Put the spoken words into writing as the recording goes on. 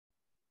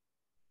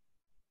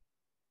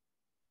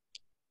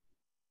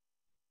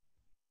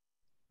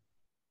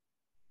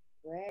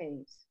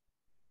please.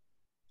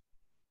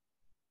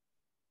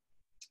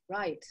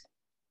 Right.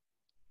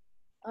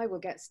 I will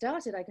get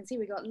started. I can see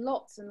we got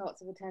lots and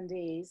lots of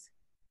attendees.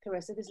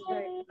 Clarissa, this is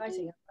very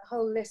exciting. A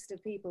whole list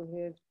of people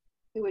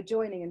who are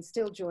joining and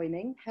still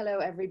joining. Hello,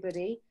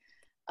 everybody.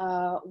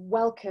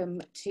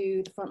 Welcome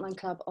to the Frontline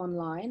Club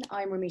Online.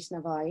 I'm Ramita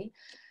Navai.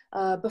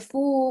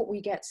 Before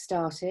we get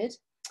started,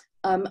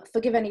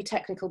 forgive any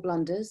technical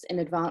blunders in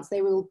advance.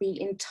 They will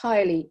be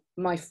entirely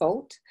my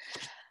fault.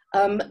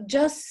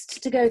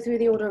 Just to go through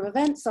the order of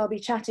events, I'll be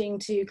chatting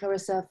to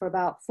Clarissa for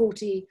about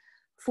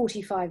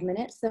 45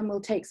 minutes, then we'll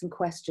take some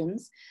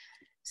questions.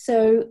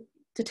 So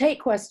to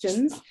take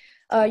questions,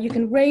 you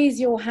can raise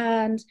your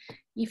hand.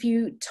 If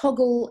you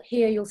toggle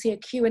here, you'll see a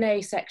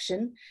Q&A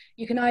section.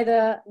 You can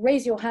either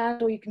raise your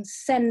hand or you can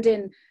send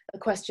in a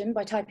question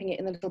by typing it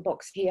in the little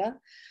box here.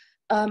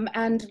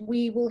 And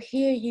we will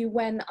hear you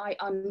when I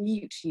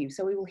unmute you.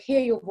 So we will hear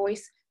your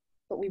voice,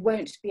 but we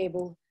won't be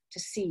able to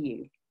see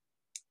you.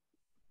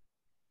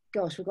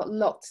 Gosh, we've got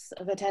lots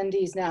of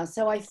attendees now.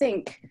 So I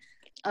think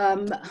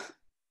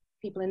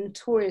people are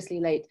notoriously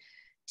late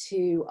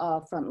to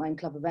our Frontline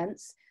Club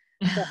events,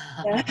 but,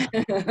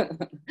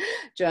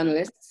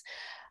 journalists.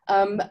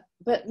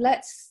 But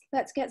let's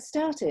get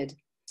started.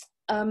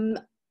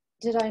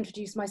 Did I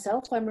introduce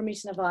myself? I'm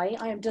Ramita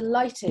Navai. I am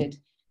delighted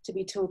to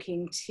be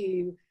talking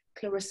to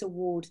Clarissa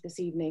Ward this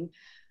evening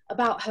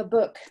about her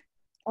book,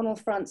 On All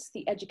Fronts,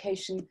 The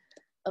Education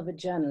of a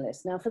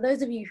Journalist. Now, for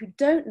those of you who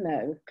don't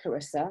know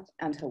Clarissa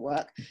and her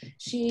work,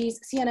 she's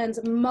CNN's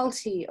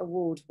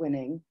multi-award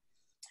winning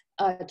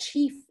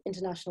chief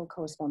international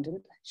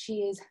correspondent.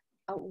 She is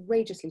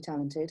outrageously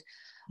talented,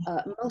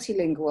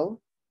 multilingual,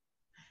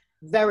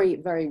 very,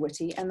 very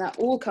witty, and that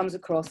all comes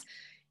across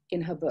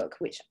in her book,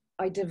 which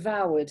I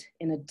devoured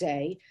in a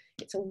day.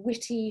 It's a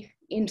witty,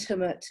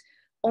 intimate,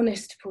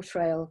 honest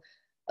portrayal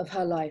of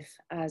her life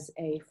as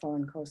a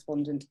foreign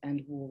correspondent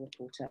and war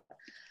reporter.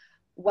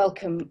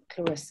 Welcome,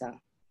 Clarissa.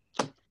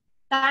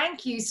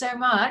 Thank you so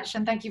much,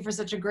 and thank you for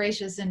such a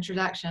gracious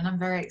introduction. I'm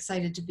very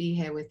excited to be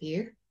here with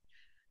you.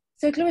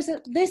 So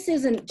Clarissa, this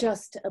isn't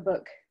just a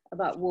book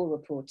about war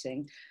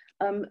reporting.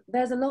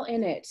 There's a lot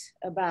in it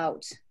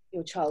about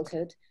your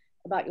childhood,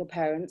 about your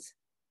parents,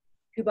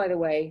 who, by the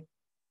way,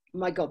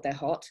 my God, they're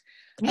hot.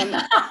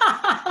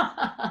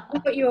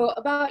 About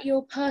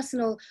your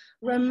personal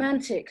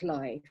romantic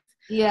life.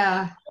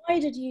 Yeah. Why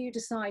did you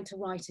decide to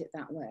write it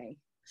that way?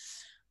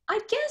 I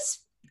guess,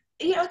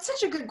 you know, it's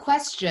such a good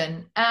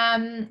question.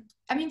 I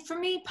mean, for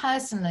me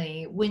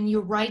personally, when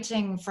you're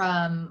writing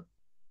from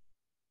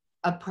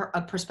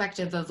a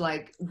perspective of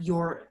like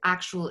your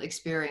actual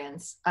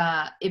experience,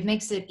 it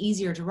makes it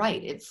easier to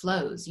write. It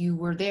flows. You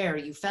were there,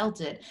 you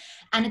felt it.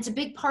 And it's a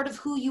big part of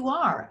who you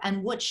are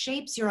and what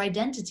shapes your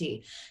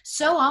identity.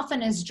 So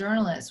often as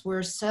journalists,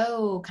 we're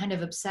so kind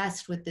of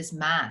obsessed with this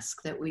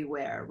mask that we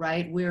wear,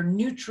 right? We're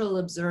neutral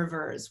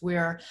observers.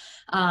 We're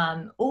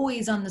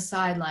always on the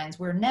sidelines.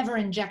 We're never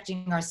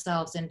injecting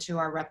ourselves into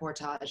our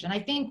reportage. And I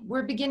think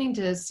we're beginning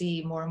to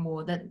see more and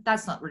more that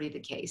that's not really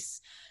the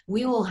case.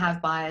 We will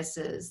have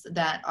biases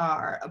that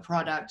are a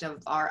product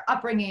of our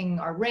upbringing,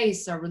 our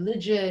race, our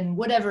religion,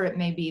 whatever it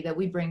may be that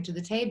we bring to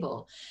the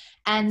table.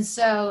 And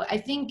so I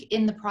think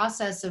in the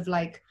process of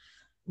like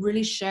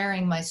really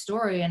sharing my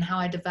story and how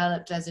I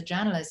developed as a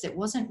journalist, it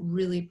wasn't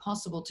really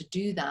possible to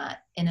do that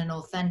in an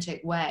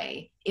authentic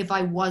way if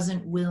I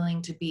wasn't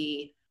willing to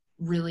be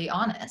really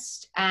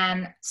honest.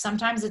 And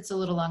sometimes it's a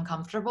little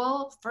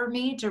uncomfortable for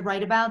me to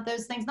write about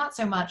those things, not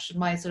so much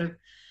my sort of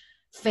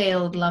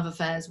failed love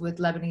affairs with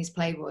Lebanese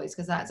playboys,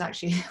 because that's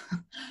actually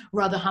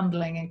rather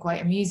humbling and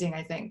quite amusing,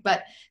 I think.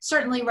 But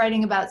certainly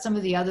writing about some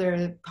of the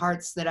other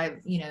parts that I've,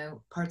 you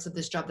know, parts of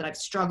this job that I've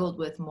struggled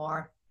with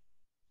more,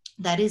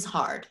 that is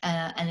hard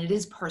and it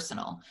is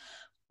personal.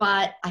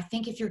 But I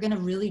think if you're going to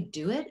really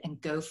do it and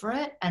go for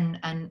it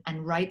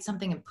and write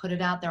something and put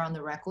it out there on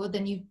the record,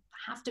 then you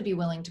have to be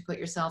willing to put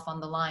yourself on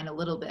the line a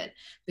little bit,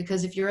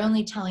 because if you're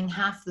only telling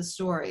half the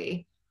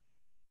story,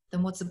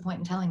 then what's the point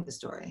in telling the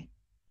story?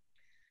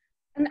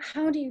 And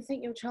how do you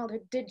think your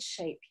childhood did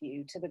shape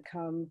you to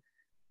become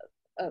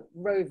a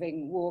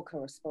roving war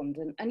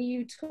correspondent? And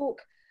you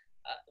talk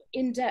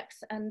in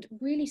depth and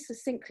really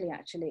succinctly,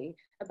 actually,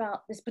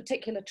 about this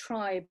particular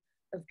tribe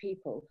of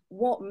people.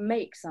 What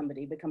makes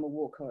somebody become a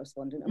war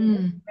correspondent, and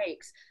what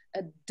makes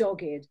a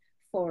dogged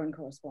foreign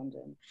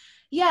correspondent?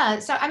 Yeah,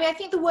 so I mean, I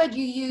think the word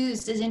you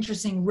used is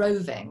interesting,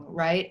 roving,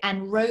 right?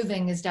 And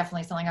roving is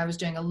definitely something I was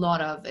doing a lot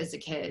of as a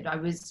kid.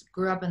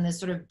 Grew up in this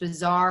sort of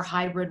bizarre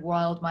hybrid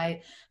world. My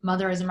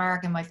mother is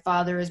American, my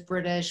father is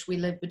British. We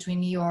lived between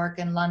New York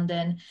and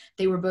London.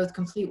 They were both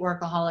complete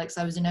workaholics.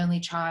 I was an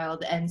only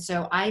child. And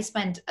so I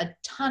spent a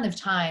ton of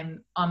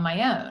time on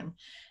my own.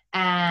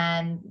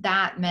 And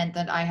that meant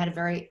that I had a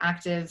very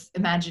active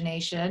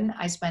imagination.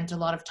 I spent a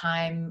lot of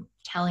time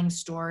telling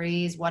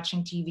stories,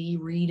 watching TV,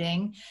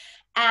 reading.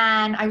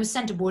 And I was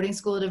sent to boarding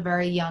school at a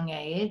very young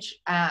age.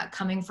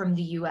 Coming from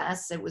the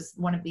US, it was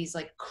one of these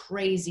like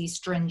crazy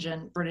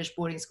stringent British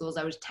boarding schools.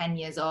 I was 10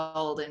 years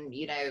old and,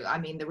 you know, I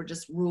mean, there were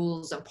just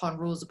rules upon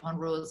rules upon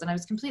rules, and I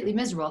was completely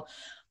miserable.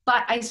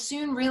 But I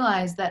soon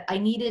realized that I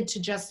needed to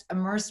just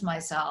immerse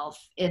myself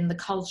in the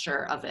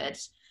culture of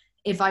it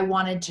if I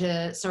wanted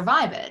to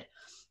survive it.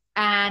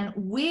 And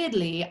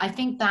weirdly, I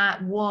think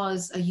that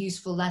was a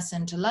useful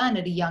lesson to learn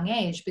at a young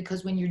age,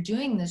 because when you're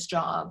doing this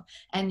job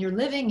and you're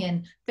living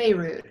in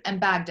Beirut and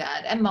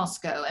Baghdad and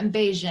Moscow and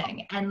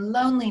Beijing, and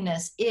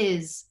loneliness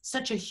is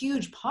such a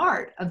huge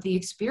part of the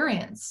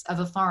experience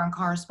of a foreign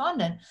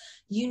correspondent,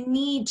 you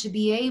need to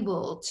be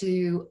able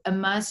to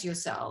immerse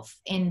yourself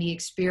in the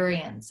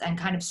experience and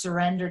kind of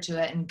surrender to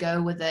it and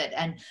go with it,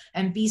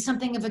 and be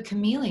something of a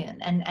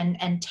chameleon,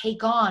 and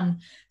take on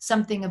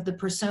something of the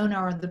persona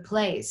or the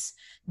place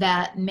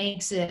that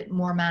makes it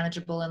more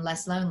manageable and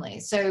less lonely.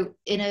 So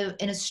in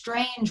a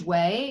strange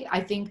way,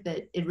 I think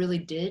that it really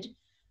did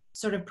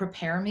sort of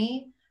prepare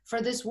me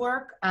for this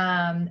work.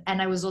 And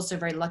I was also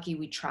very lucky.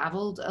 We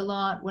traveled a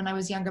lot when I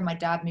was younger. My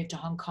dad moved to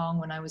Hong Kong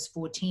when I was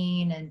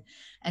 14.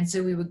 And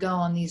so we would go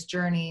on these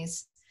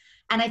journeys.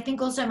 And I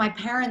think also my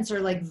parents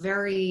are like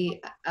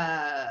very,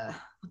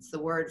 what's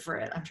the word for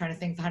it? I'm trying to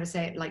think of how to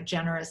say it, like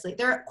generously.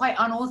 They're quite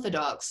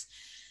unorthodox.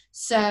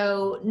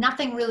 So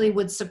nothing really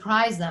would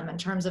surprise them in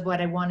terms of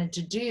what I wanted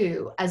to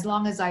do, as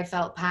long as I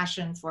felt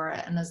passion for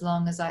it, and as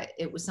long as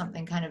it was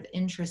something kind of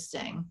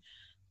interesting.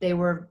 They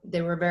were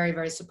very,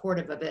 very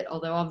supportive of it,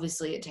 although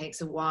obviously it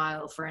takes a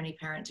while for any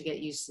parent to get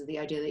used to the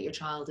idea that your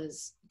child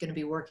is going to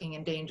be working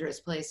in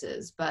dangerous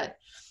places. But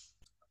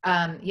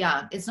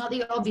yeah, it's not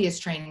the obvious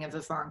training of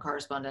a foreign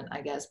correspondent, I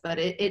guess, but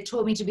it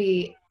taught me to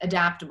be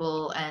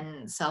adaptable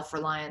and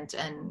self-reliant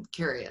and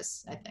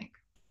curious, I think.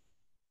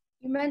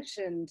 You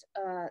mentioned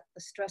the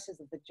stresses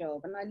of the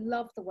job, and I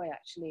love the way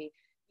actually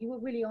you were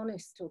really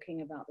honest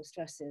talking about the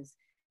stresses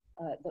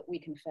that we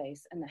can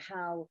face and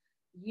how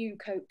you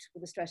coped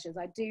with the stresses.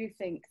 I do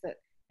think that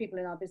people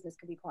in our business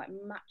can be quite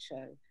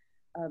macho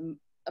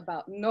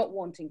about not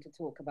wanting to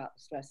talk about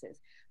the stresses.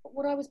 But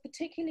what I was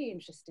particularly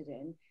interested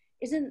in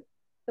isn't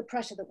the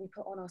pressure that we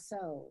put on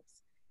ourselves.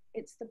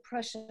 It's the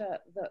pressure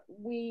that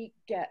we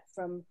get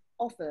from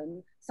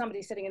often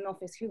somebody sitting in an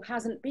office who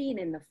hasn't been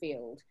in the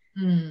field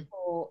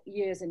for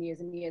years and years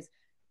and years.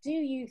 Do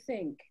you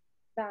think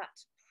that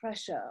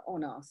pressure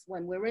on us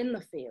when we're in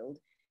the field,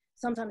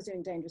 sometimes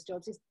doing dangerous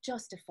jobs, is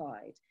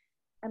justified?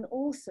 And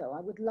also,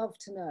 I would love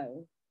to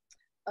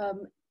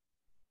know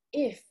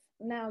if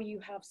now you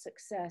have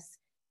success,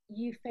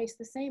 you face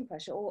the same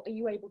pressure, or are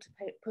you able to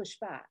push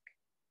back?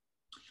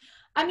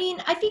 I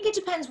mean, I think it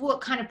depends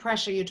what kind of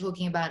pressure you're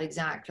talking about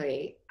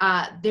exactly.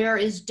 There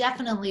is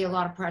definitely a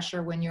lot of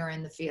pressure when you're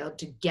in the field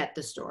to get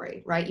the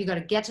story, right? You got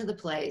to get to the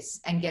place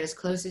and get as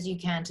close as you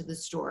can to the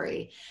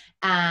story.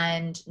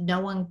 And no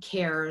one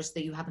cares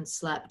that you haven't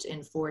slept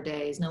in 4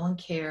 days. No one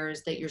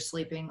cares that you're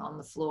sleeping on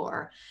the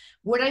floor.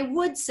 What I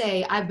would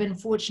say, I've been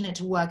fortunate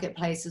to work at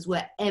places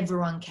where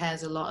everyone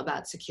cares a lot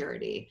about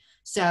security.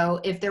 So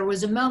if there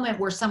was a moment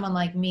where someone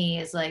like me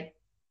is like,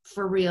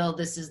 for real,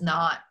 this is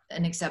not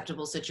an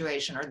acceptable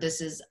situation, or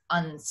this is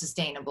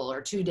unsustainable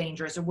or too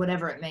dangerous, or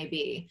whatever it may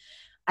be,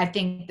 I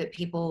think that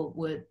people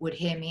would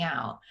hear me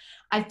out.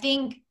 I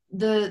think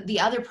the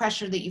other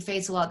pressure that you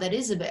face a lot that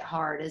is a bit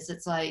hard is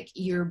it's like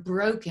you're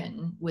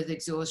broken with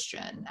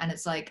exhaustion, and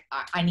it's like,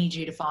 I need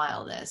you to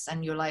file this,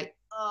 and you're like,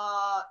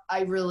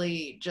 I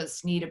really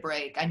just need a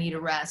break, I need a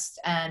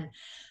rest. And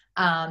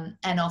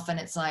often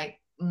it's like,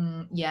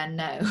 yeah,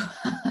 no.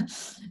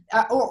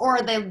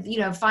 or they,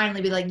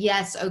 finally be like,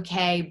 yes,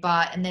 okay,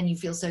 but, and then you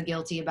feel so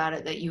guilty about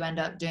it that you end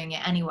up doing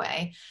it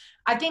anyway.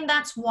 I think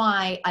that's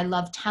why I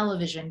love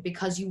television,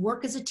 because you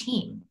work as a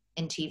team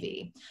in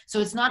TV. So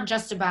it's not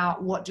just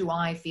about what do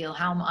I feel,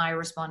 how am I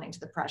responding to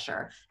the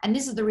pressure? And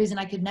this is the reason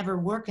I could never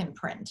work in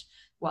print.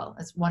 Well,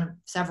 it's one of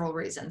several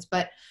reasons,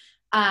 but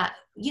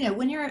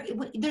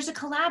there's a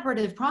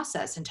collaborative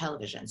process in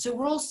television. So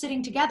we're all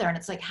sitting together, and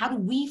it's like, how do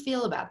we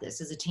feel about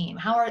this as a team?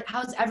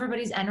 How's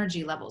everybody's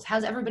energy levels?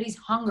 How's everybody's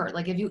hunger?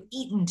 Like, have you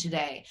eaten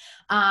today?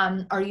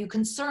 Are you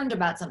concerned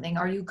about something?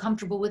 Are you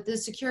comfortable with the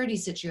security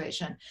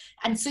situation?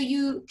 And so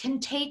you can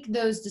take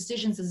those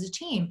decisions as a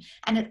team.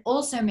 And it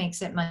also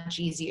makes it much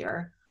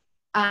easier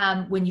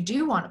when you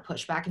do want to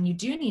push back, and you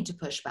do need to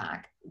push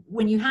back.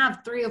 When you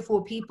have 3 or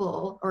 4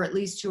 people, or at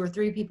least 2 or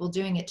 3 people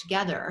doing it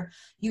together,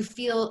 you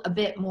feel a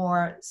bit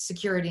more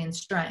security and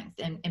strength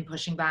in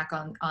pushing back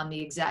on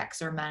the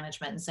execs or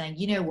management and saying,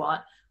 you know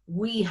what,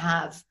 we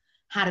have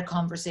had a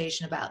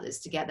conversation about this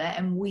together,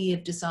 and we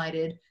have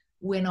decided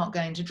we're not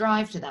going to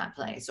drive to that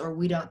place, or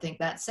we don't think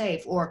that's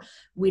safe, or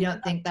we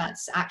don't think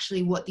that's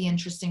actually what the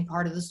interesting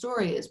part of the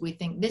story is. We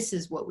think this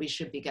is what we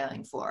should be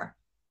going for.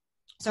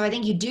 So I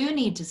think you do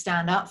need to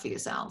stand up for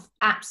yourself,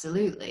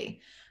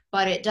 absolutely.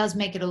 But it does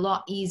make it a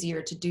lot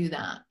easier to do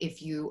that if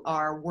you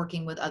are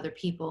working with other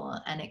people,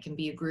 and it can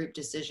be a group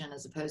decision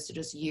as opposed to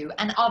just you.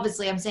 And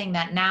obviously I'm saying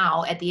that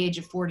now at the age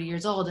of 40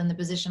 years old, in the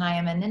position I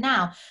am in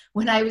now.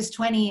 When I was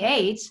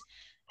 28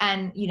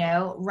 and,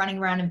 running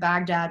around in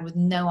Baghdad with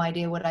no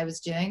idea what I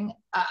was doing,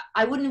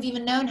 I wouldn't have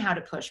even known how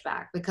to push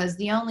back, because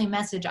the only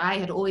message I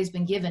had always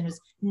been given was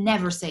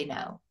never say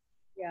no.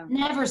 Yeah.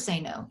 Never say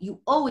no. You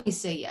always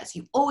say yes.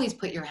 You always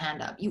put your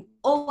hand up. You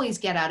always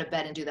get out of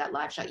bed and do that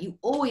live shot. You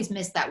always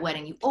miss that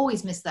wedding. You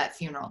always miss that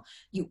funeral.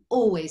 You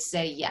always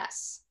say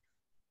yes.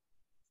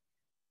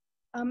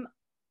 I'm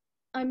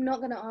not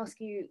going to ask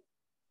you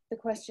the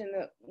question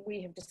that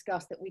we have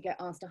discussed that we get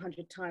asked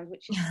 100 times,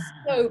 which is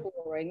so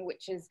boring,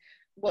 which is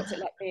what's it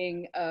like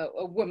being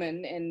a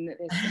woman in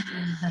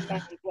this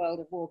man's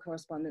world of war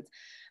correspondence.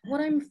 What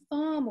I'm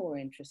far more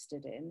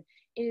interested in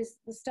is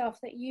the stuff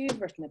that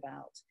you've written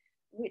about,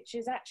 which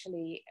is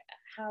actually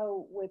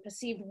how we're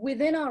perceived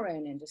within our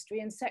own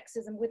industry and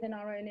sexism within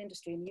our own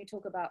industry. And you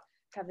talk about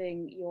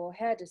having your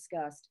hair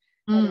discussed,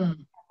 my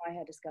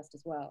hair discussed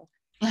as well.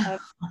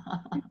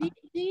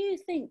 Do you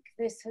think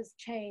this has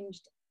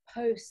changed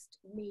post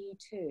Me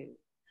Too?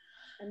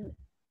 And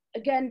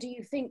again, do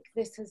you think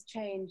this has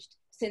changed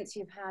since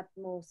you've had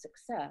more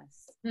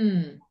success?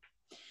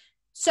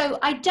 So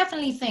I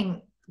definitely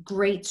think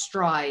great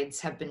strides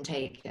have been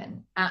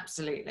taken.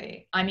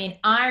 Absolutely. I mean,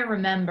 I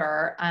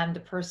remember, and the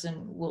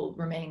person will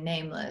remain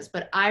nameless,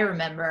 but I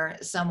remember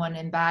someone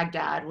in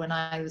Baghdad when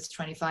I was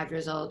 25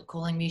 years old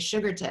calling me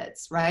sugar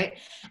tits, right?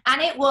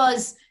 And it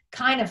was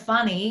kind of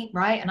funny,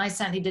 right? And I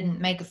certainly didn't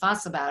make a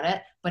fuss about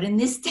it. But in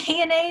this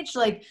day and age,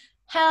 like,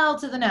 hell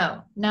to the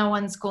no. No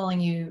one's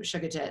calling you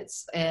sugar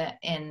tits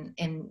in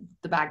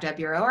the Baghdad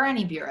Bureau or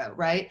any bureau,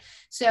 right?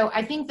 So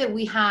I think that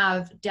we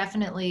have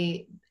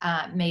definitely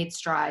made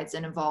strides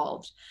and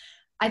evolved.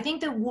 I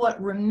think that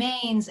what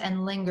remains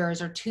and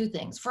lingers are two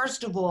things.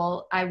 First of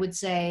all, I would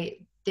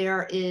say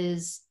there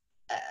is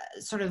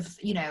sort of,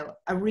 you know,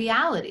 a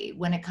reality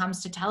when it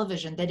comes to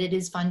television that it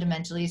is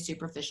fundamentally a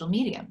superficial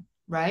medium,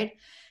 right?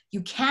 You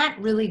can't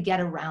really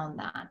get around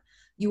that.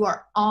 You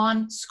are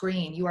on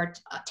screen. You are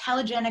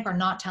telegenic or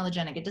not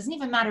telegenic. It doesn't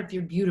even matter if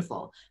you're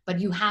beautiful, but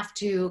you have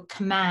to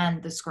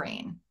command the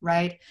screen,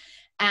 right?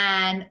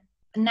 And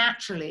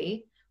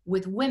naturally,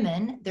 with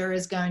women, there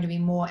is going to be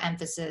more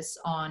emphasis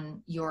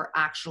on your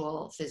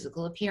actual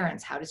physical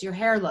appearance. How does your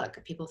hair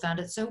look? People found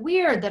it so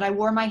weird that I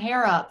wore my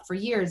hair up for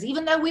years.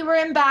 Even though we were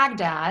in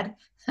Baghdad,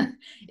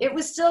 it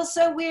was still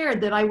so weird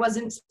that I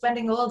wasn't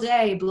spending all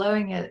day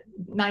blowing it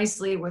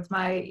nicely with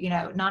my, you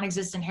know,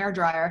 non-existent hair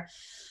dryer.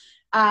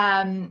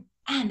 And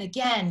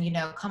again, you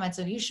know, comments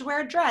of you should wear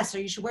a dress, or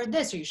you should wear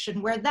this, or you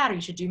shouldn't wear that, or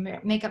you should do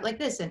makeup like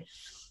this. And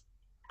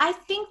I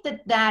think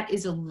that that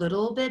is a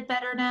little bit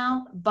better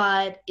now,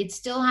 but it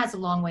still has a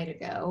long way to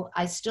go.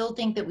 I still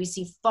think that we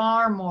see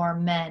far more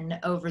men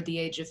over the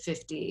age of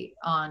 50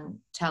 on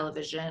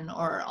television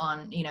or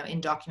on, you know, in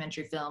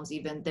documentary films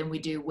even than we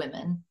do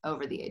women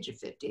over the age of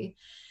 50.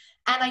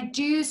 And I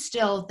do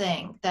still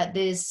think that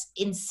this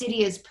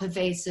insidious,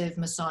 pervasive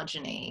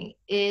misogyny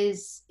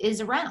is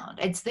around.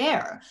 It's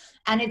there.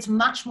 And it's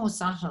much more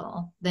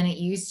subtle than it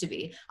used to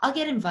be. I'll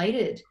get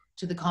invited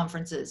to the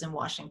conferences in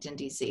Washington,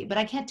 D.C., but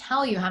I can't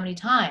tell you how many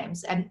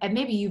times, and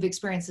maybe you've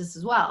experienced this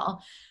as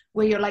well,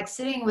 where you're like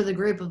sitting with a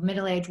group of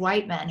middle-aged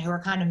white men who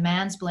are kind of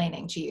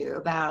mansplaining to you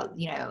about,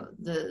 you know,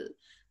 the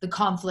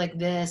conflict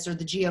this or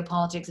the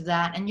geopolitics of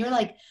that. And you're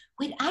like,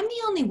 wait, I'm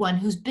the only one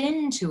who's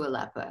been to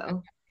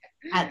Aleppo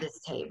at this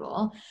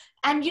table.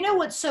 And you know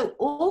what's so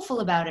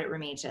awful about it,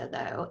 Ramita,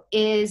 though,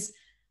 is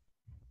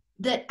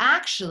that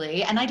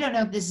actually, and I don't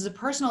know if this is a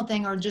personal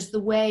thing or just the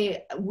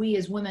way we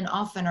as women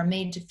often are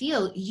made to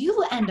feel,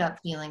 you end up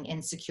feeling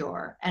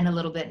insecure and a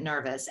little bit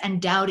nervous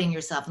and doubting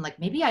yourself and like,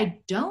 maybe I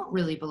don't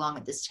really belong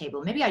at this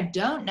table. Maybe I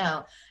don't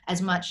know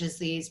as much as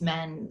these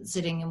men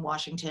sitting in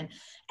Washington.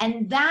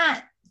 And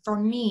that, for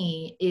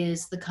me,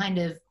 is the kind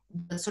of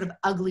the sort of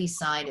ugly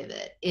side of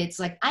it. It's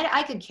like,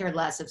 I could care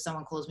less if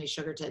someone calls me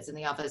sugar tits in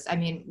the office. I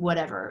mean,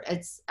 whatever.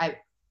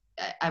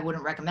 I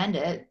wouldn't recommend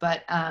it,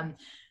 but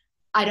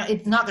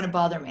it's not going to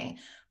bother me.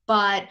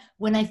 But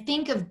when I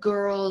think of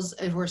girls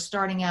who are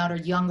starting out or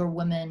younger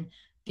women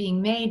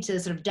being made to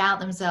sort of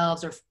doubt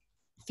themselves or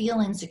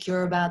feel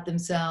insecure about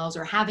themselves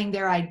or having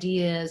their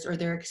ideas or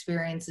their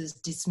experiences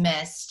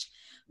dismissed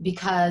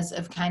because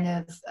of kind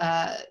of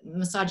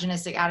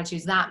misogynistic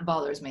attitudes, that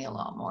bothers me a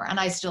lot more. And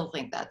I still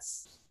think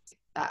that's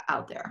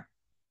out there.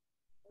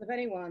 If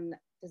anyone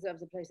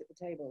deserves a place at the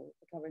table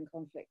covering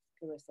conflict,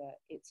 Clarissa,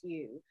 it's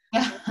you.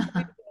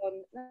 On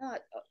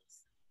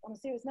a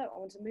serious note, I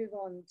want to move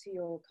on to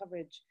your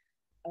coverage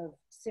of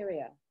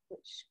Syria,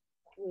 which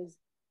was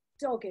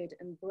dogged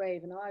and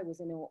brave, and I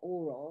was in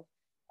awe of.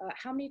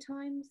 How many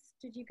times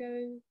did you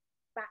go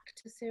back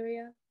to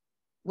Syria?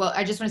 Well,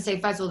 I just want to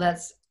say, first of all,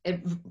 that's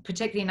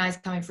particularly nice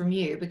coming from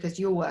you, because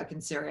your work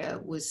in Syria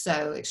was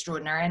so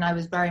extraordinary, and I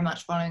was very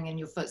much following in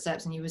your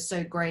footsteps, and you were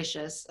so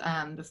gracious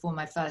before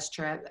my first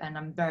trip, and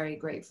I'm very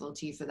grateful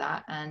to you for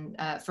that. And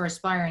for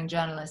aspiring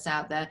journalists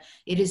out there,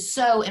 it is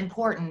so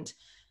important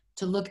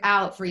to look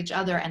out for each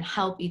other and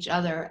help each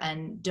other,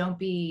 and don't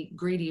be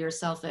greedy or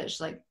selfish.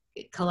 Like,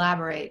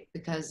 collaborate,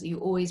 because you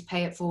always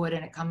pay it forward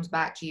and it comes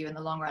back to you in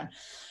the long run.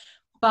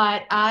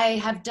 But I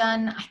have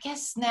done, I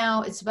guess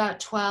now it's about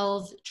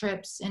 12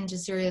 trips into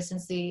Syria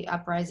since the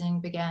uprising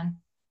began.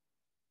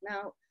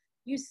 Now,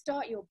 you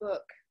start your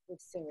book with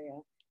Syria,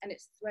 and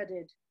it's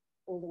threaded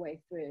all the way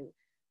through.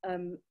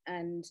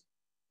 And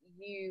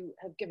you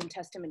have given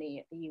testimony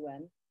at the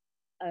UN.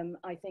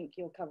 I think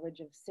your coverage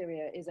of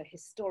Syria is a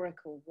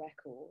historical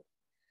record.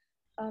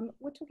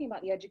 We're talking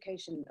about the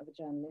education of a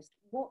journalist.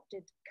 What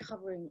did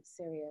covering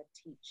Syria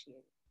teach you?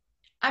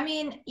 I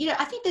mean, you know,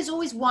 I think there's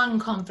always one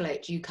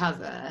conflict you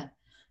cover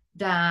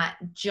that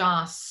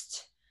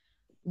just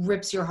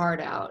rips your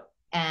heart out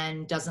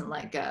and doesn't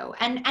let go.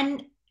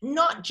 And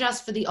not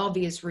just for the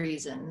obvious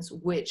reasons,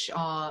 which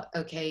are,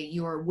 okay,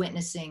 you're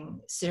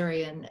witnessing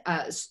Syrian,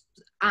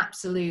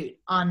 absolute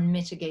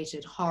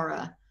unmitigated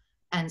horror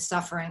and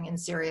suffering in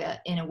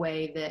Syria in a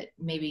way that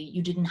maybe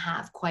you didn't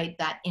have quite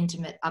that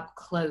intimate, up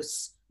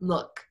close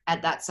look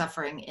at that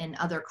suffering in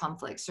other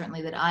conflicts,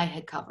 certainly that I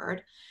had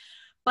covered.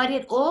 But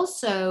it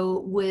also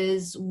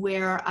was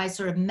where I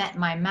sort of met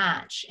my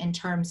match in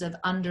terms of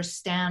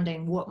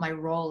understanding what my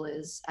role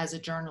is as a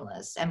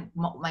journalist and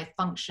what my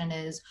function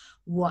is,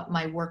 what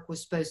my work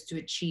was supposed to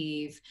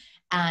achieve,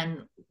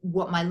 and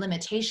what my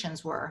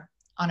limitations were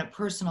on a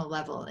personal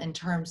level in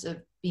terms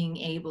of being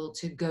able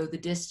to go the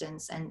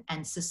distance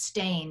and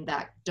sustain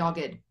that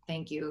dogged,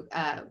 thank you,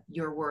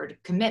 your word,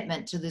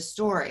 commitment to this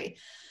story.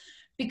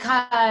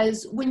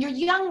 Because when you're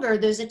younger,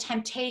 there's a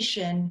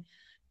temptation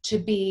to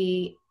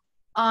be,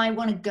 I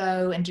want to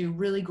go and do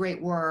really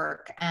great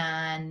work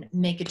and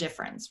make a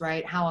difference,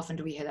 right? How often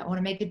do we hear that? I want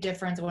to make a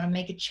difference. I want to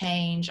make a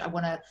change. I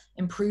want to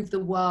improve the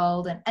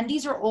world. And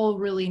these are all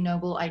really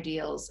noble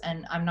ideals.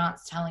 And I'm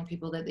not telling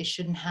people that they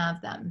shouldn't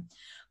have them.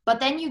 But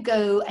then you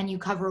go and you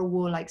cover a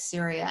war like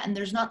Syria, and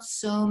there's not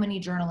so many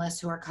journalists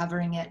who are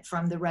covering it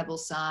from the rebel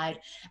side.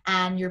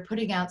 And you're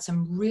putting out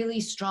some really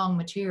strong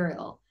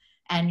material.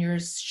 And you're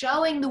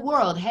showing the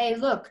world, hey,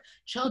 look,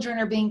 children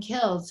are being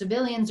killed,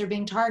 civilians are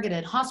being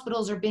targeted,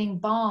 hospitals are being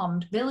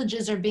bombed,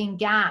 villages are being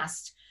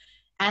gassed,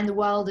 and the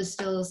world is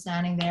still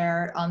standing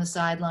there on the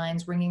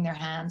sidelines, wringing their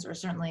hands, or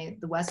certainly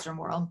the Western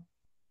world.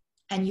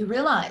 And you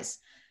realize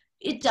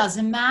it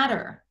doesn't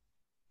matter.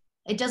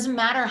 It doesn't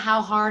matter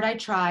how hard I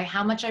try,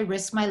 how much I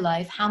risk my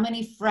life, how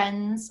many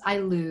friends I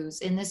lose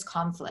in this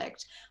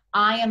conflict.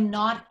 I am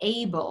not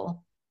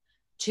able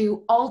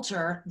to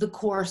alter the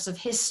course of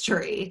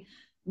history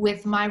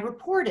with my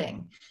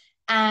reporting.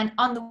 And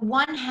on the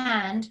one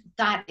hand,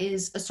 that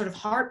is a sort of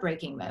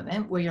heartbreaking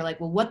moment where you're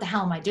like, well, what the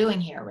hell am I doing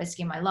here,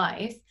 risking my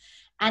life?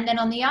 And then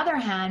on the other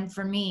hand,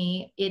 for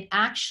me, it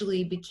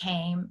actually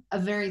became a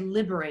very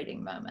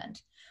liberating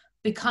moment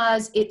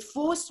because it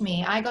forced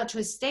me, I got to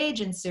a stage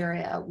in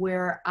Syria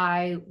where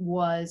I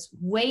was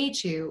way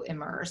too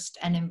immersed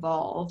and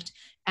involved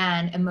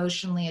and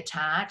emotionally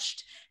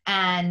attached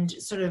and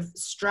sort of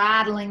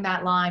straddling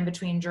that line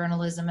between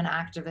journalism and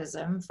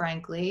activism,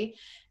 frankly,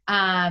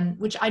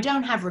 which I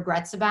don't have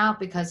regrets about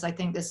because I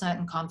think there's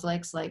certain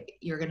conflicts, like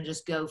you're going to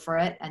just go for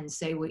it and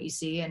say what you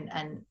see and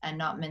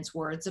not mince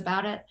words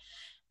about it.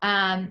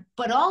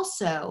 But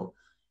also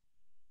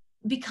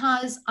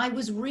because I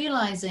was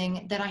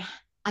realizing that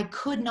I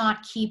could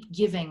not keep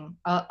giving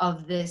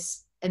of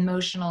this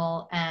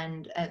emotional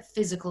and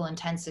physical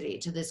intensity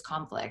to this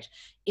conflict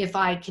if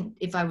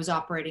I was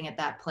operating at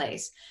that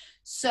place.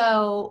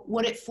 So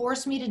what it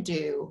forced me to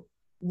do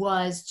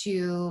was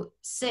to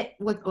sit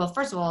with, well,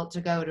 first of all,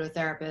 to go to a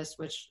therapist,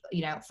 which,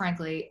 you know,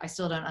 frankly, I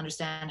still don't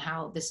understand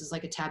how this is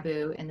like a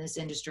taboo in this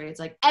industry. It's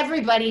like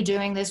everybody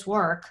doing this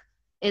work,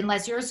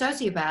 unless you're a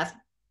sociopath,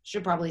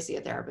 should probably see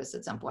a therapist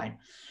at some point.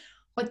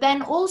 But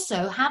then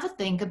also have a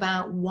think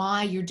about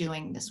why you're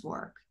doing this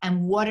work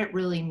and what it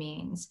really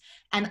means.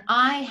 And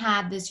I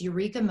had this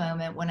eureka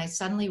moment when I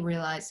suddenly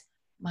realized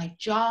my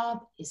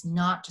job is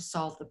not to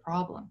solve the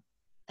problem.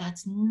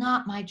 That's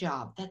not my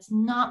job. That's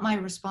not my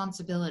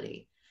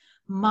responsibility.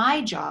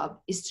 My job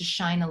is to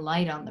shine a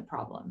light on the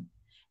problem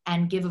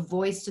and give a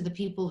voice to the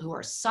people who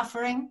are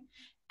suffering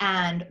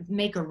and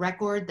make a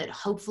record that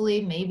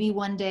hopefully maybe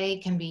one day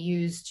can be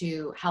used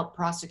to help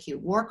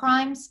prosecute war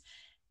crimes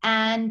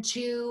and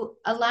to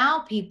allow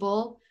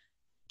people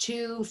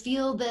to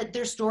feel that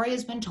their story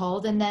has been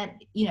told and that,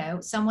 you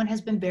know, someone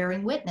has been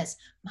bearing witness.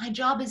 My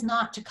job is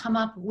not to come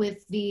up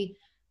with the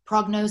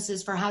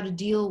prognosis for how to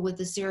deal with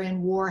the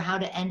Syrian war, how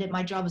to end it.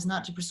 My job is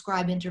not to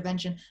prescribe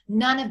intervention.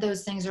 None of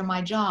those things are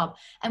my job.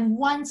 And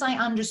once I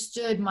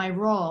understood my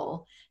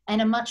role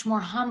in a much more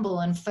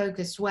humble and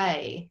focused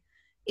way,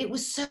 it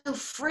was so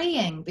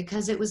freeing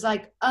because it was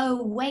like,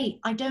 oh, wait,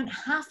 I don't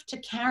have to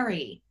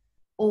carry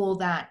all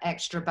that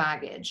extra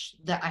baggage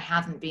that I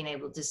haven't been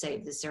able to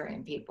save the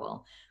Syrian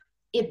people.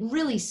 It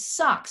really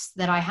sucks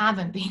that I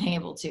haven't been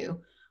able to,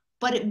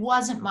 but it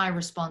wasn't my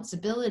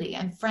responsibility.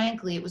 And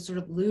frankly, it was sort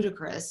of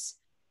ludicrous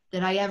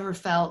that I ever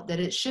felt that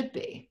it should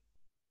be.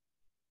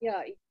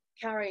 Yeah,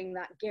 carrying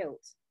that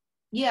guilt.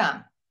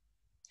 Yeah.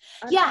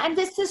 Yeah, and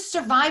this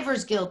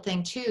survivor's guilt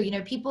thing too. You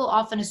know, people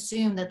often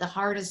assume that the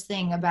hardest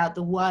thing about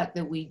the work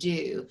that we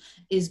do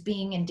is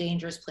being in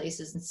dangerous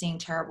places and seeing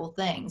terrible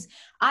things.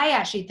 I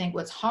actually think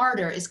what's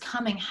harder is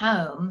coming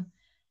home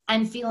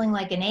and feeling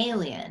like an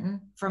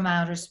alien from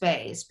outer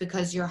space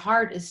because your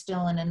heart is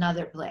still in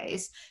another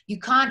place. You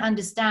can't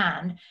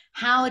understand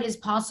how it is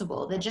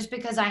possible that just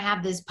because I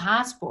have this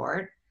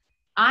passport,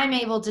 I'm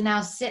able to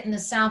now sit in the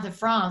south of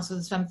France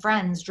with some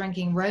friends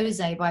drinking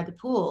rosé by the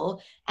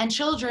pool, and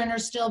children are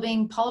still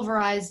being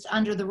pulverized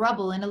under the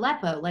rubble in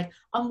Aleppo. Like,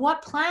 on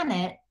what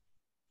planet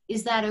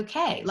is that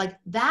okay? Like,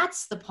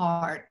 that's the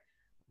part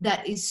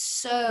that is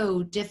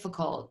so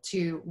difficult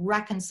to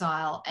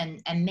reconcile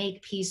and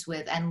make peace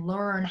with and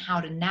learn how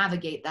to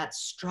navigate that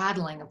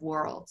straddling of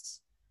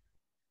worlds.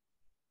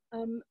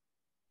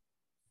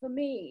 For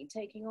me,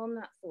 taking on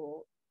that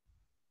thought,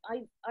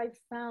 I've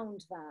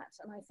found that,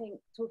 and I think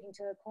talking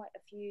to quite a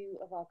few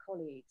of our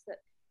colleagues, that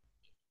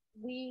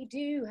we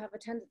do have a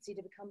tendency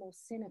to become more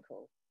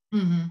cynical,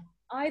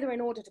 either in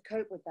order to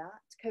cope with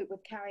that, to cope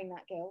with carrying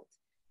that guilt,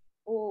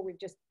 or we've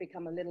just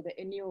become a little bit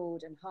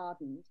inured and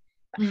hardened.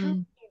 But how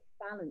do you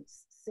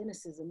balance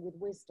cynicism with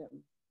wisdom?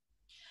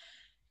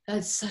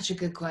 That's such a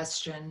good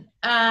question.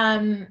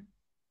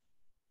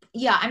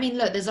 Yeah, I mean,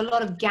 look, there's a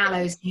lot of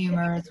gallows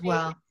humor as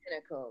well.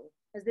 Cynical.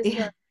 Has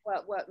this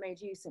work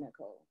made you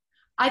cynical?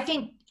 I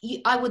think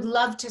I would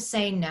love to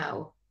say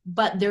no,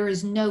 but there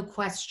is no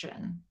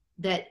question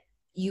that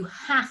you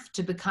have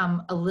to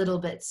become a little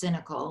bit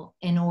cynical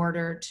in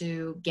order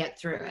to get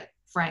through it,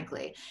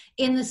 frankly.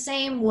 In the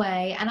same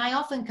way, and I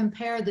often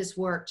compare this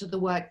work to the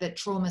work that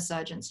trauma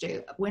surgeons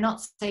do. We're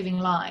not saving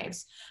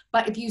lives,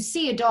 but if you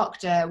see a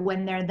doctor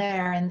when they're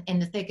there in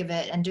the thick of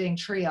it and doing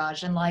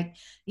triage, and like,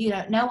 you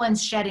know, no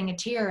one's shedding a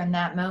tear in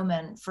that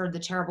moment for the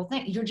terrible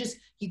thing.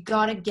 You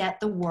got to get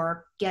the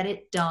work, get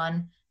it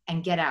done,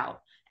 and get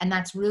out. And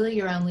that's really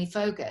your only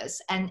focus.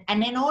 And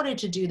in order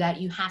to do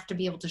that, you have to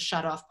be able to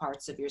shut off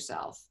parts of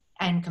yourself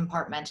and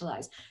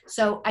compartmentalize.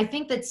 So I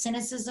think that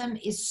cynicism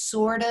is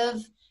sort of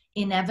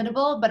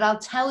inevitable, but I'll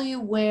tell you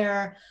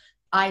where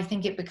I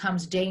think it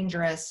becomes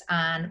dangerous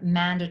and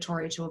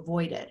mandatory to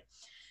avoid it.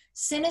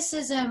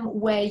 Cynicism,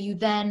 where you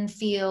then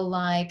feel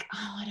like,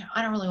 oh,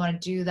 I don't really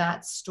want to do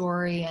that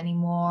story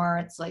anymore.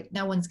 It's like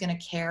no one's going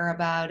to care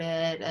about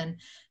it, and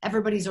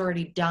everybody's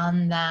already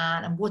done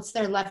that. And what's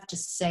there left to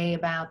say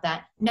about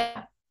that? No,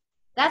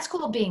 that's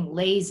called being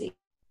lazy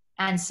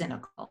and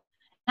cynical.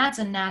 That's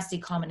a nasty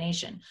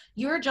combination.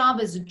 Your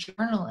job as a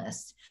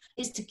journalist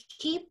is to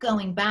keep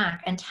going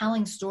back and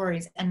telling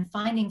stories and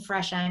finding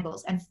fresh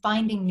angles and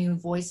finding new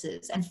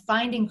voices and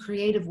finding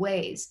creative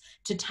ways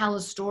to tell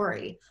a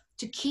story,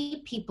 to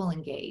keep people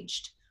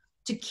engaged,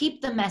 to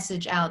keep the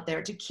message out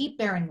there, to keep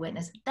bearing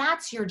witness.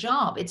 That's your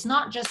job. It's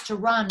not just to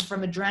run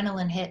from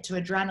adrenaline hit to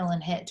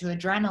adrenaline hit to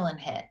adrenaline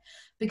hit,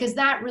 because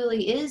that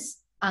really is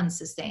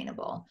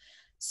unsustainable.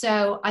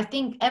 So I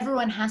think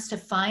everyone has to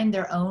find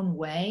their own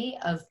way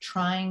of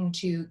trying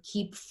to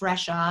keep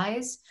fresh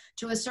eyes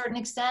to a certain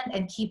extent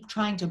and keep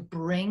trying to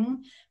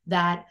bring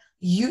that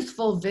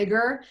youthful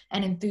vigor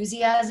and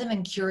enthusiasm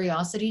and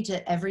curiosity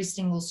to every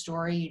single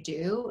story you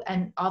do.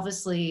 And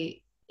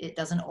obviously it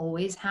doesn't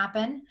always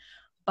happen,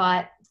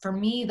 but for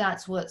me,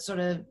 that's what sort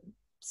of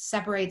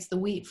separates the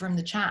wheat from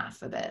the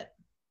chaff a bit.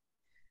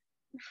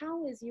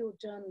 How is your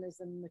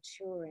journalism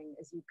maturing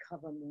as you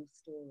cover more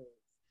stories?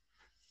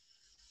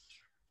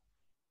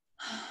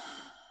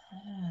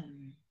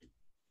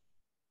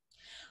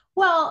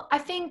 Well, I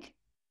think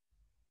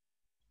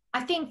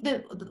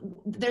that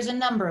there's a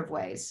number of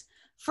ways.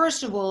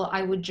 First of all,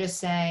 I would just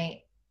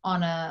say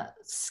on a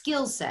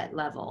skill set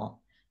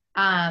level,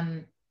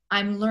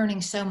 I'm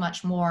learning so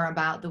much more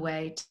about the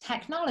way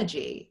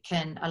technology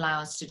can allow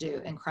us to do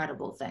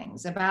incredible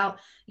things. About,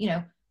 you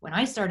know, when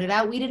I started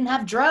out, we didn't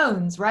have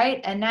drones,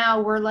 right? And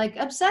now we're like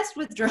obsessed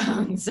with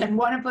drones and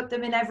want to put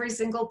them in every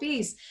single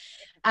piece.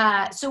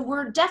 So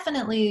we're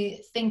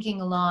definitely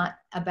thinking a lot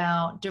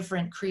about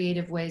different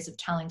creative ways of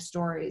telling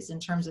stories in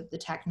terms of the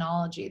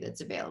technology that's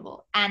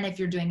available. And if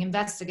you're doing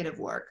investigative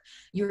work,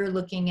 you're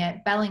looking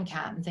at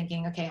Bellingcat and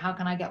thinking, okay, how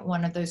can I get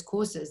one of those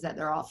courses that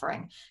they're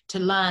offering to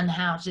learn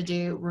how to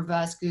do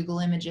reverse Google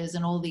images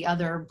and all the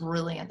other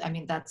brilliant, I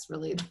mean, that's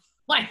really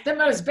like the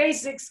most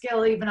basic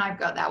skill, even I've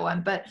got that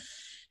one, but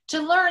to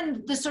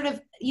learn the sort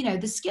of, you know,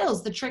 the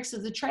skills, the tricks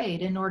of the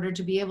trade in order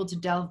to be able to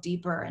delve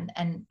deeper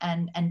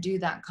and do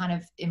that kind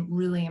of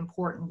really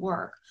important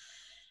work.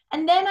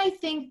 And then I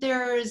think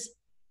there's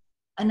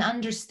an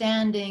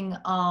understanding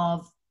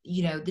of,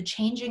 you know, the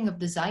changing of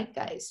the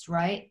zeitgeist,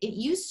 right? It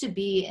used to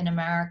be in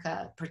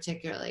America,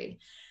 particularly,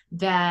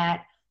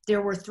 that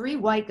there were 3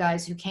 white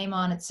guys who came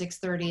on at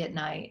 6:30 at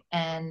night,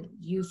 and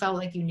you felt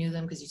like you knew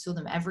them because you saw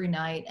them every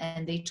night,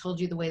 and they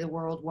told you the way the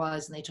world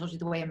was, and they told you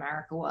the way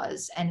America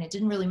was. And it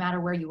didn't really matter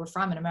where you were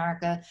from in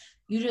America.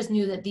 You just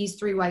knew that these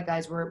 3 white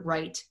guys were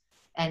right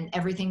and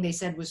everything they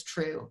said was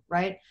true,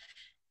 right?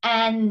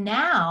 And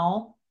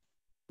now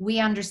we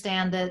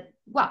understand that,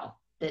 well,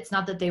 it's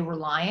not that they were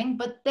lying,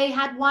 but they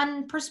had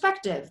one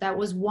perspective. That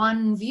was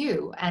one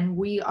view. And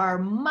we are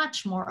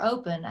much more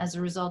open as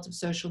a result of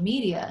social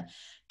media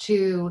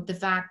to the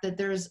fact that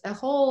there's a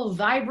whole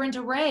vibrant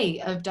array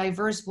of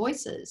diverse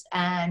voices.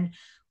 And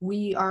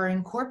we are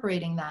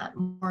incorporating that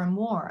more and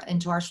more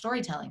into our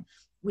storytelling,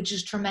 which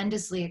is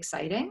tremendously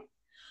exciting.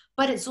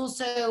 But it's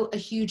also a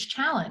huge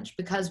challenge,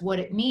 because what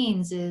it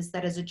means is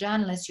that as a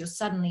journalist, you're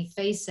suddenly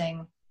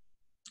facing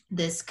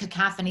this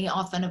cacophony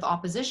often of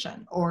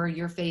opposition, or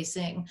you're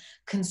facing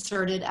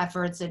concerted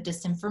efforts at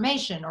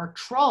disinformation or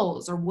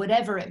trolls or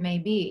whatever it may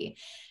be.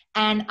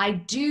 And I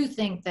do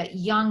think that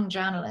young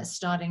journalists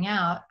starting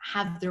out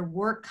have their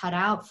work cut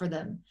out for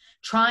them,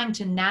 trying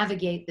to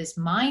navigate this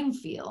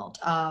minefield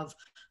of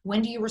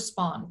when do you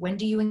respond? When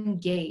do you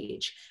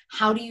engage?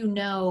 How do you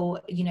know,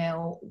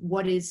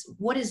 what is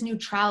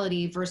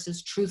neutrality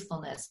versus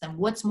truthfulness? And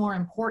what's more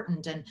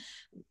important? And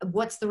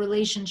what's the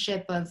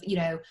relationship of,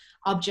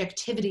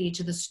 objectivity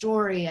to the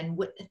story?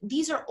 And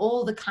these are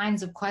all the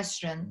kinds of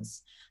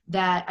questions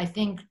that I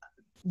think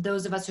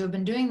those of us who have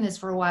been doing this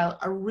for a while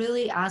are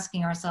really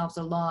asking ourselves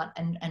a lot,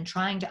 and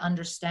trying to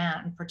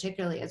understand,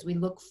 particularly as we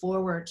look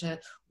forward to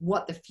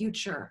what the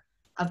future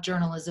of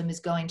journalism is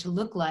going to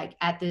look like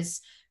at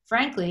this,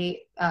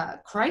 frankly,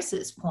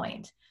 crisis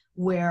point,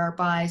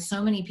 whereby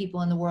so many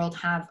people in the world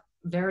have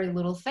very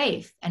little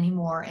faith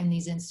anymore in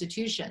these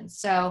institutions.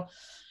 So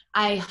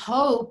I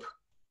hope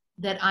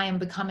that I am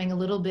becoming a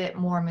little bit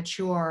more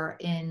mature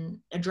in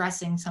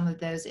addressing some of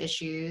those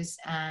issues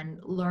and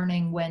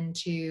learning when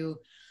to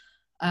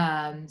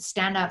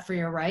stand up for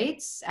your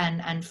rights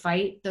and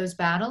fight those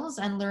battles,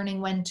 and learning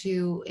when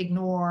to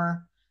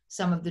ignore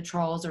some of the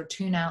trolls or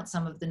tune out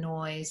some of the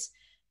noise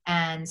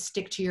and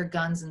stick to your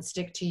guns and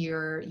stick to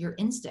your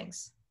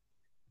instincts.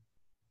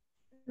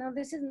 Now,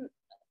 this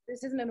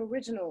isn't an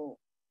original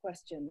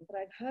question, but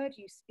I've heard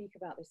you speak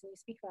about this, and you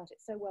speak about it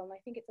so well, and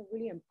I think it's a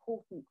really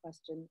important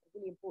question, a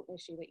really important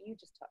issue that you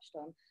just touched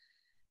on.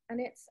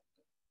 And it's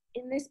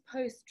in this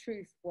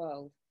post-truth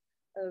world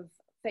of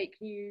fake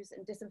news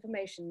and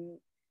disinformation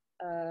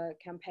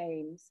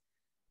campaigns,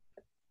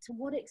 to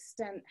what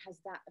extent has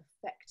that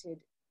affected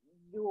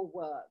your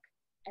work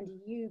and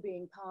you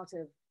being part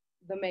of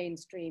the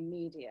mainstream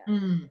media?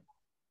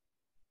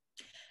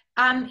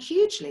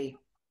 Hugely.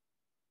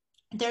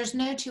 There's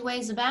no two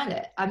ways about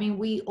it. I mean,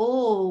 we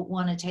all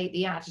want to take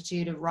the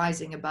attitude of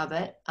rising above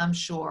it, I'm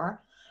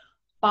sure.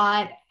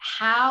 But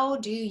how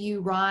do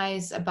you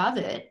rise above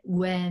it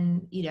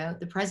when,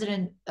 the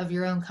president of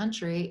your own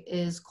country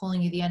is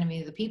calling you the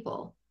enemy of the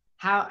people?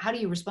 How do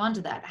you respond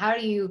to that? How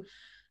do you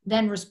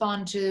then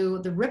respond to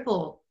the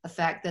ripple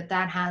effect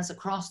that has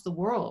across the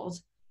world,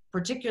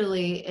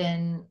 particularly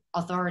in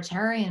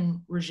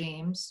authoritarian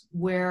regimes,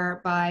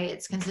 whereby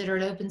it's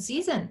considered open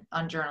season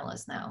on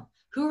journalists now?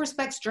 Who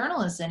respects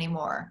journalists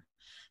anymore?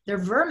 They're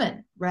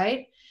vermin,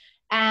 right?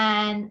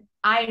 And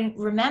I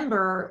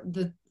remember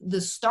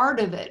the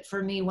start of it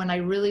for me, when I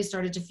really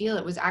started to feel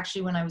it, was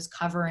actually when I was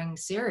covering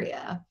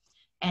Syria.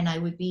 And I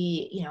would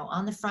be,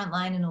 on the front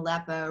line in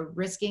Aleppo,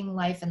 risking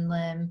life and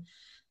limb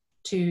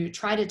to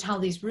try to tell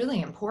these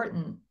really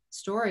important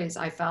stories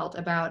I felt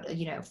about,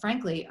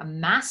 frankly, a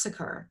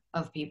massacre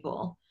of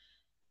people.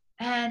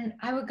 And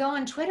I would go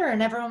on Twitter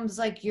and everyone was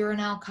like, you're an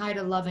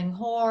Al-Qaeda loving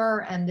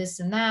whore and this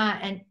and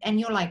that. And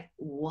you're like,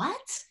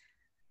 what?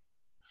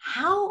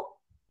 How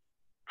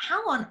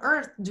on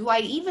earth do I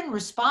even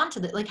respond to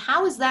that? Like,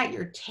 how is that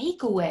your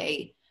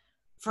takeaway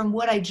from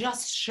what I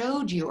just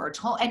showed you or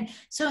told? And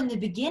so in the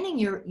beginning,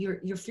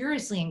 you're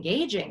furiously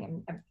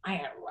engaging. And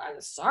I'm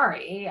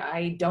sorry,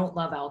 I don't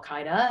love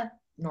Al-Qaeda,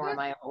 nor am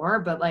I a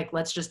whore, but like,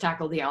 let's just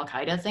tackle the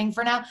Al-Qaeda thing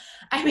for now.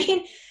 I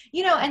mean,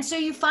 and so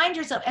you find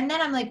yourself, and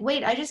then I'm like,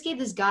 wait, I just gave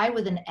this guy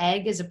with an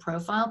egg as a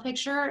profile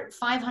picture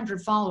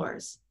 500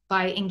 followers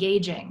by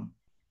engaging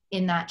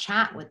in that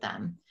chat with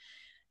them.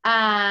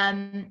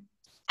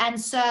 And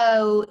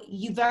so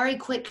you very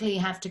quickly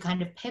have to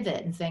kind of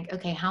pivot and think,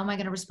 okay, how am I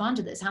going to respond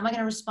to this? How am I going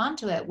to respond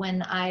to it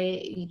when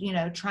I,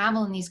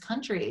 travel in these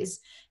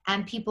countries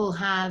and people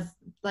have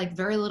like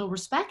very little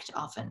respect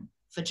often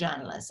for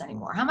journalists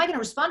anymore? How am I going to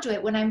respond to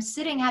it when I'm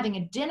sitting having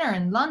a dinner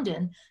in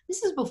London?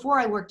 This is before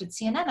I worked at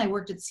CNN. I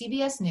worked at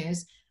CBS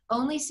News,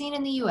 only seen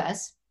in the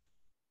US.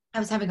 I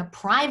was having a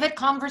private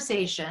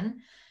conversation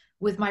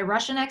with my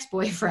Russian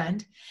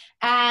ex-boyfriend,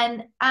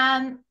 and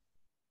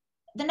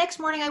the next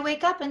morning I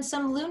wake up and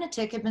some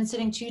lunatic had been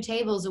sitting 2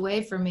 tables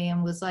away from me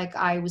and was like,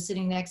 I was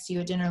sitting next to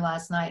you at dinner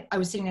last night. I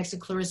was sitting next to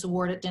Clarissa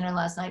Ward at dinner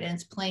last night, and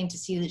it's plain to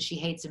see that she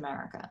hates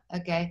America.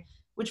 Okay.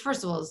 Which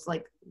first of all is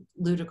like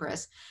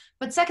ludicrous.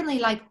 But secondly,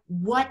 like,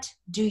 what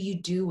do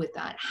you do with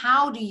that?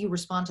 How do you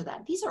respond to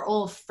that? These are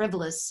all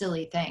frivolous,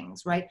 silly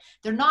things, right?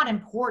 They're not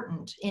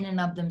important in and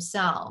of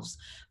themselves,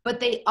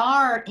 but they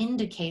are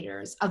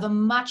indicators of a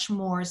much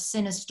more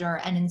sinister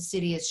and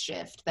insidious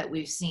shift that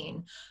we've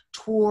seen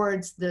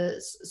towards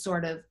the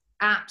sort of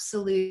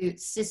absolute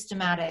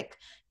systematic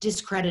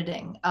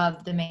discrediting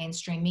of the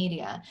mainstream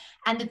media.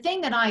 And the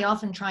thing that I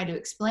often try to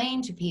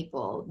explain to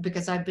people,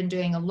 because I've been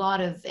doing a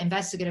lot of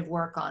investigative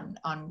work on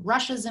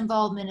Russia's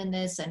involvement in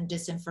this and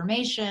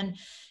disinformation,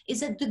 is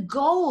that the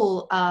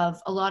goal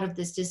of a lot of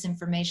this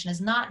disinformation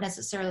is not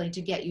necessarily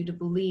to get you to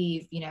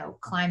believe,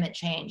 climate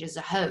change is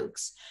a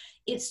hoax.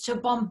 It's to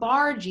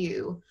bombard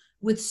you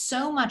with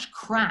so much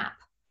crap,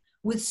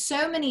 with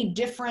so many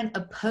different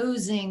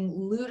opposing,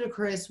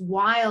 ludicrous,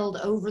 wild,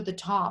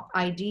 over-the-top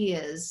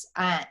ideas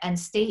and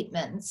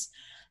statements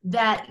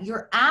that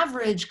your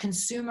average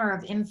consumer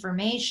of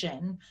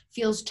information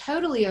feels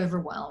totally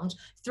overwhelmed,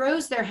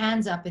 throws their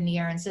hands up in the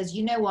air and says,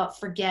 you know what,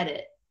 forget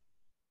it.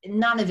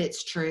 None of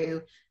it's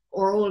true,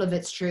 or all of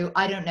it's true.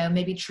 I don't know,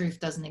 maybe truth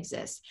doesn't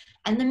exist.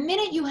 And the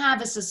minute you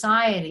have a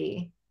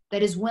society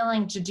that is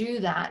willing to do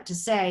that, to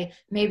say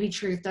maybe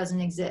truth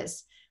doesn't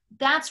exist,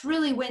 that's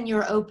really when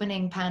you're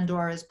opening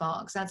Pandora's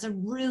box. That's a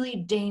really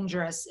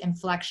dangerous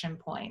inflection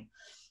point.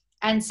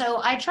 And so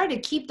I try to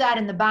keep that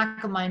in the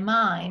back of my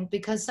mind,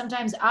 because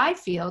sometimes I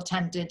feel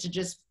tempted to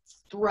just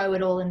throw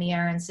it all in the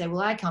air and say,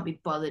 well, I can't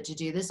be bothered to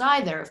do this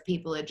either if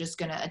people are just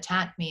going to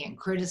attack me and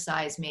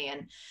criticize me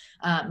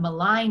and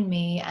malign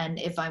me. And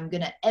if I'm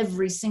going to,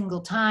 every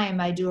single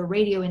time I do a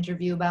radio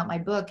interview about my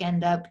book,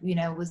 end up, you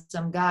know, with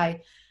some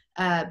guy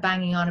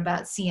banging on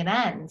about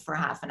CNN for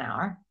half an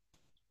hour.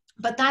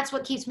 But that's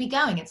what keeps me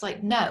going. It's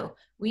like, no,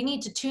 we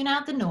need to tune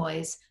out the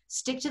noise,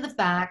 stick to the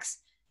facts,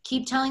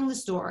 keep telling the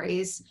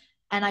stories.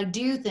 And I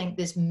do think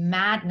this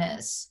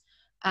madness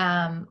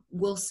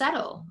will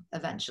settle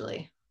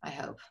eventually, I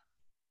hope.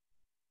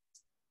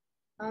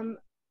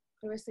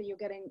 Clarissa, you're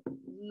getting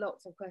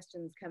lots of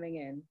questions coming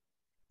in.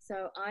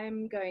 So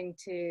I'm going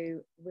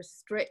to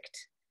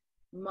restrict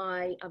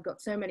I've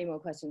got so many more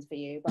questions for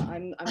you, but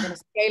I'm going to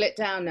scale it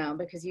down now,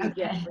 because you've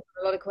got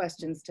a lot of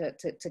questions to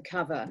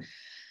cover.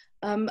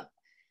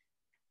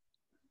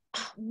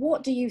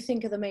 What do you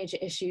think are the major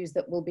issues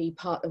that will be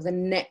part of the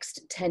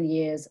next 10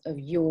 years of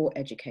your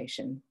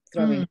education?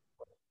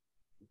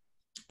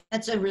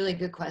 That's a really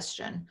good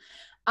question.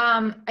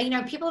 You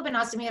know, people have been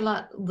asking me a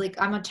lot, like,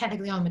 I'm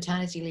technically on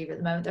maternity leave at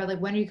the moment. They're like,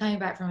 when are you coming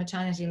back from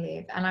maternity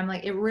leave? And I'm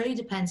like, it really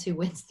depends who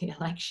wins the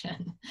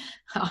election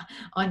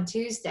on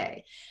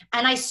Tuesday.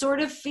 And I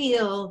sort of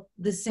feel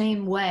the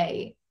same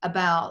way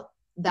about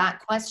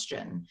that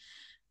question.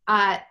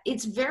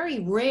 It's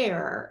very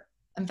rare.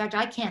 In fact,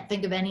 I can't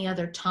think of any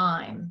other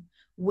time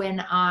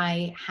when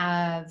I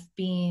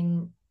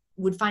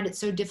would find it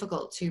so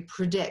difficult to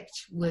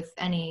predict with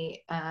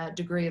any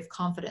degree of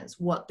confidence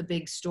what the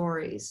big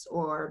stories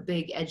or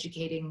big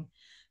educating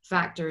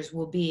factors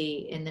will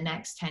be in the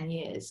next 10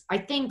 years. I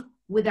think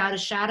without a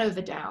shadow of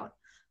a doubt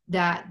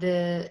that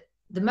the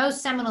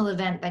most seminal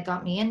event that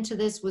got me into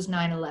this was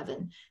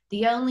 9/11.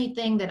 The only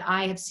thing that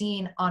I have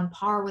seen on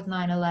par with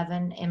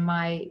 9/11 in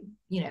my,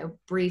 you know,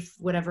 brief,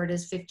 whatever it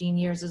is, 15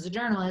 years as a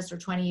journalist or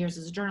 20 years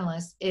as a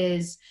journalist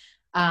is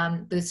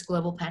this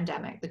global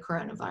pandemic, the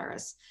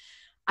coronavirus.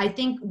 I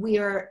think we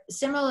are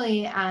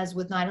similarly as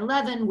with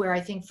 9/11, where I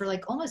think for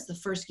like almost the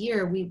first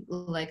year, we were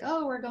like,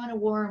 oh, we're going to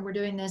war and we're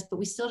doing this, but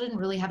we still didn't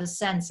really have a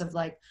sense of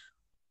like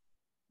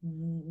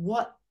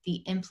what the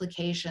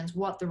implications,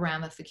 what the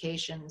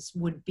ramifications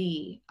would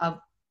be of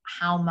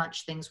how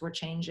much things were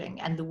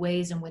changing and the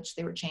ways in which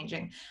they were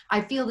changing.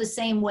 I feel the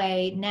same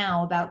way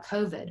now about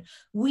COVID.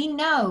 We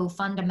know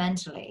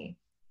fundamentally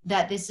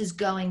that this is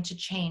going to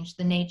change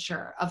the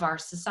nature of our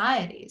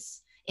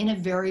societies in a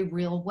very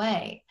real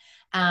way.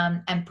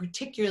 And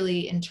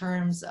particularly in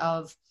terms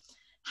of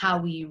how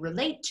we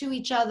relate to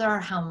each other,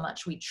 how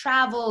much we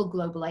travel,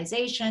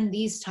 globalization,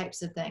 these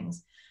types of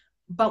things.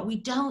 But we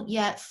don't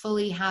yet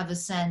fully have a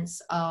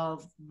sense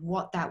of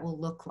what that will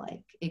look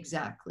like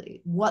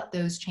exactly, what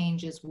those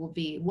changes will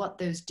be, what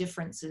those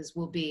differences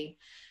will be.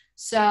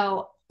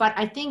 So, but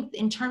I think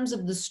in terms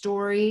of the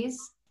stories,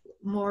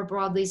 more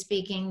broadly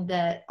speaking,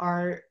 that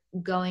are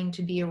going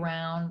to be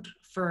around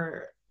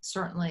for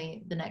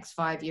certainly the next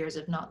 5 years,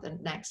 if not the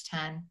next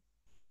 10.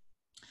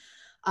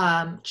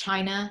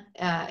 China,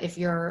 if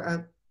you're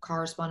a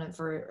correspondent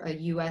for a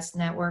US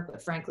network,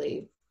 but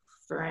frankly,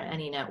 for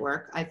any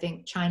network, I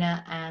think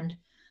China and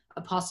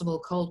a possible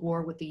Cold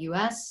War with the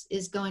US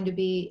is going to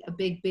be a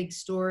big, big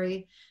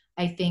story.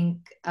 I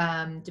think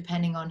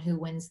depending on who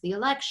wins the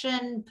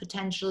election,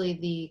 potentially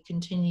the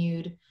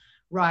continued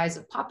rise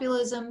of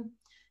populism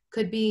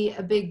could be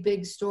a big,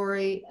 big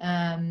story.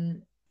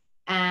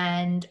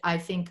 And I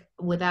think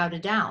without a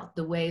doubt,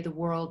 the way the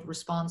world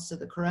responds to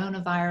the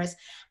coronavirus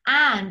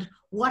and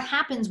what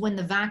happens when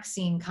the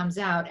vaccine comes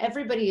out.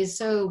 Everybody is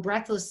so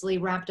breathlessly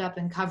wrapped up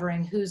in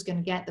covering who's going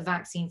to get the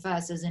vaccine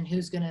first, as in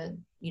who's going to,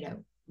 you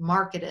know,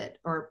 market it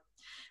or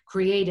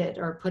create it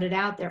or put it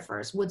out there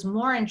first. What's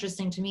more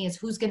interesting to me is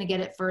who's going to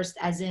get it first,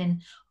 as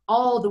in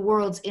all the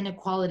world's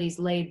inequalities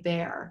laid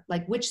bare,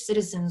 like which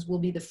citizens will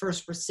be the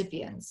first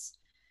recipients.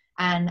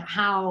 And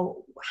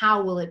how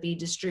will it be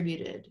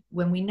distributed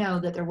when we know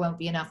that there won't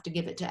be enough to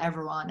give it to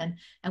everyone?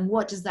 And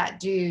what does that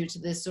do to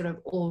this sort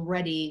of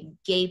already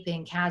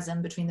gaping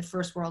chasm between the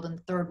first world and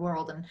the third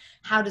world? And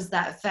how does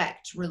that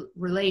affect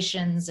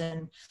relations?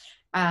 And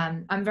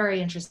I'm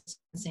very interested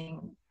in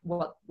seeing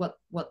what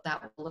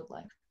that will look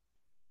like.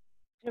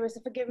 Clarissa,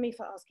 forgive me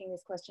for asking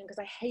this question, because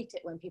I hate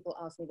it when people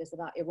ask me this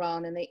about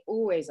Iran, and they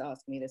always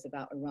ask me this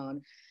about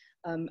Iran,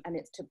 and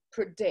it's to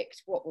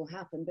predict what will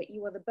happen. But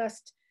you are the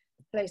best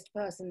placed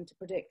person to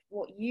predict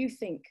what you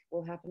think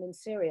will happen in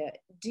Syria.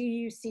 Do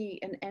you see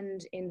an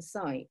end in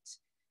sight?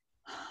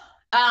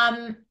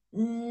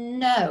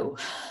 No.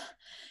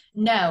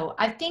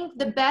 I think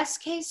the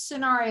best case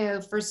scenario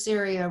for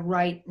Syria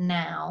right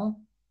now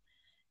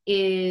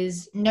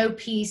is no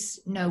peace,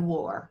 no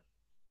war.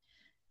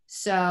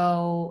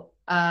 So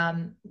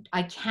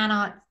I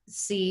cannot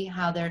see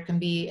how there can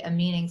be a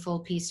meaningful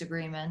peace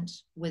agreement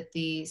with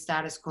the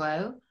status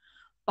quo.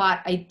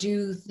 But I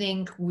do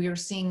think we're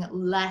seeing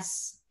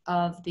less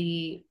of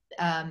the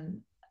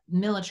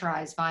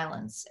militarized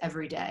violence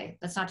every day.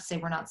 That's not to say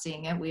we're not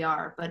seeing it, we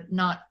are, but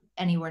not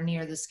anywhere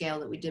near the scale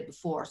that we did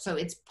before. So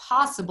it's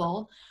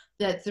possible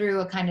that through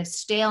a kind of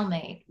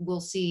stalemate,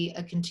 we'll see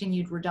a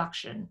continued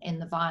reduction in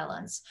the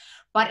violence.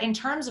 But in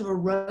terms of a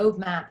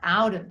roadmap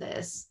out of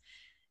this,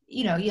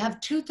 you know, you have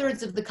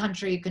 2/3 of the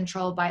country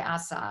controlled by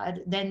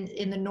Assad. Then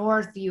in the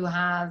north, you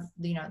have,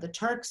 you know, the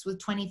Turks with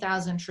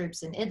 20,000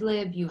 troops in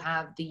Idlib. You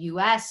have the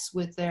US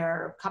with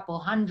their couple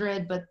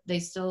hundred, but they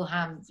still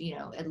have, you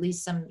know, at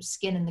least some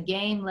skin in the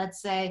game,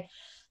 let's say.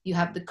 You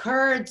have the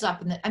Kurds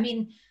up in the, I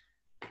mean,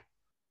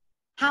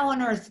 how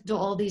on earth do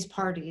all these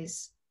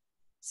parties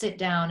sit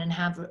down and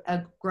have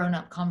a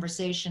grown-up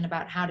conversation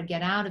about how to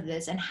get out of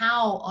this? And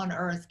how on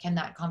earth can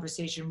that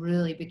conversation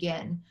really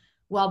begin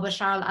while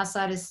Bashar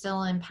al-Assad is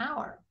still in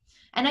power?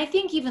 And I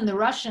think even the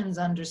Russians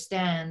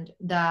understand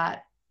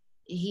that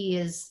he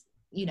is,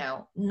 you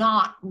know,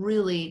 not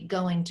really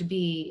going to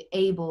be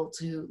able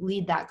to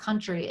lead that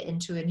country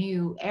into a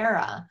new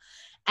era.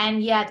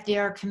 And yet they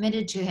are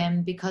committed to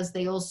him because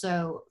they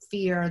also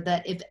fear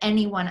that if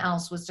anyone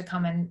else was to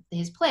come in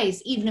his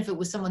place, even if it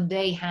was someone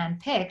they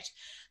handpicked,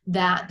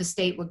 that the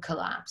state would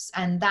collapse.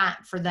 And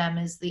that for them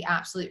is the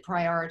absolute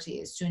priority,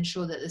 is to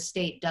ensure that the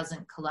state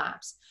doesn't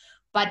collapse.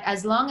 But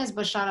as long as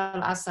Bashar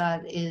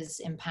al-Assad is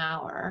in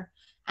power,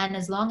 and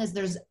as long as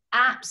there's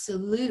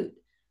absolute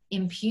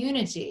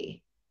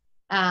impunity,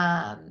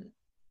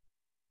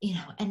 you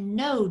know, and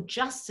no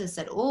justice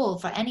at all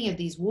for any of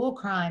these war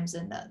crimes,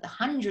 and the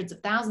hundreds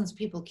of thousands of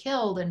people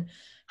killed and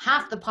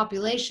half the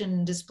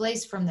population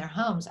displaced from their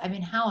homes, I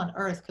mean, how on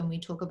earth can we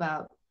talk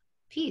about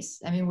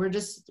peace? I mean, we're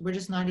just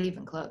not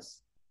even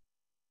close.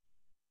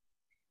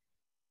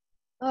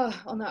 Oh,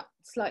 on that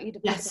slightly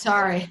depressing.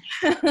 Yeah, sorry.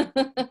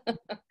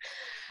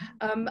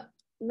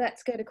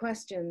 Let's go to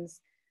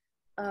questions.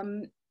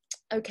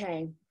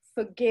 Okay,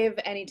 forgive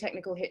any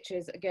technical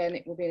hitches. Again,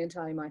 it will be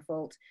entirely my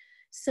fault.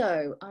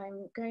 So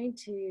I'm going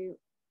to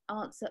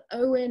answer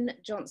Owen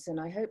Johnson.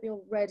 I hope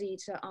you're ready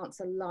to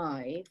answer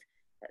live.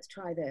 Let's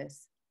try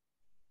this.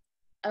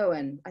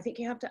 Owen, I think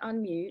you have to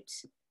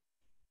unmute.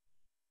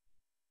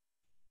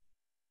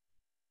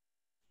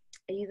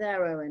 Are you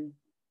there, Owen?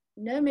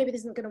 No, maybe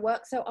this isn't going to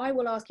work. So I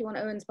will ask you on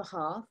Owen's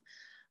behalf.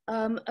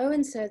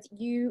 Owen says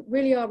you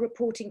really are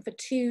reporting for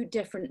two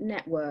different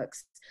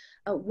networks.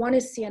 One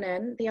is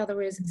CNN, the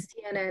other is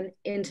CNN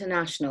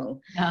International.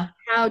 Yeah.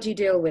 How do you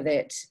deal with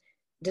it?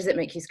 Does it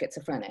make you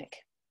schizophrenic?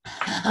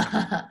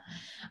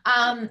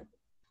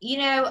 You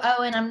know,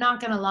 Owen, I'm not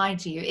going to lie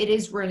to you. It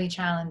is really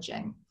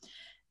challenging.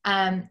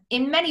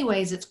 In many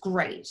ways, it's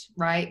great,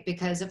 right?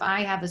 Because if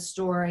I have a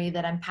story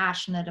that I'm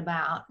passionate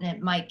about, and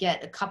it might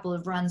get a couple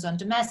of runs on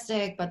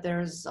domestic, but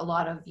there's a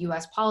lot of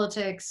US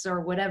politics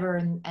or whatever,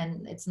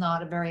 and it's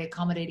not a very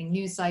accommodating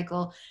news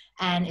cycle,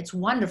 and it's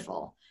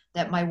wonderful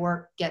that my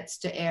work gets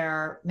to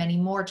air many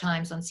more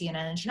times on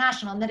CNN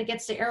International, and that it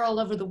gets to air all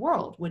over the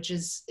world, which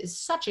is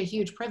such a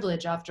huge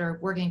privilege after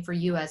working for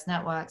US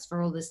networks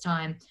for all this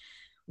time,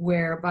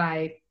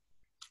 whereby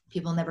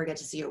people never get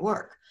to see your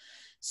work.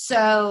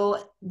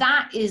 So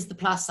that is the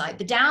plus side.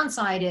 The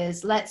downside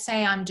is, let's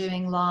say I'm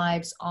doing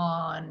lives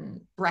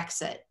on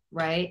Brexit,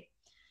 right?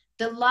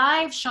 The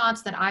live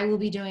shots that I will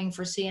be doing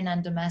for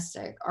CNN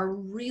Domestic are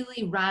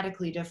really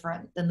radically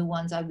different than the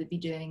ones I would be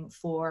doing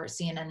for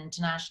CNN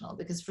International,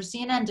 because for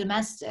CNN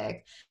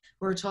Domestic,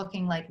 we're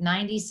talking like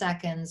 90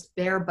 seconds,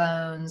 bare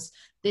bones.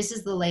 This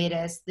is the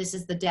latest. This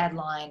is the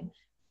deadline.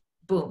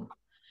 Boom.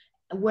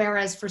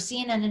 Whereas for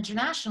CNN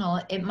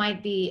International, it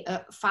might be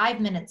a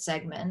 5-minute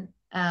segment,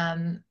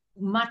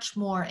 much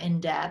more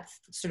in depth,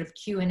 sort of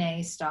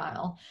Q&A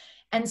style.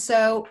 And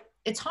so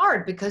it's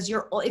hard because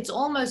it's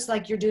almost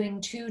like you're doing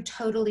two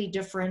totally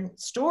different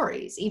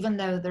stories, even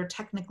though they're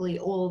technically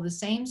all the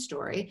same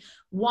story.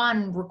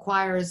 One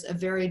requires a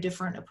very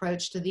different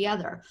approach to the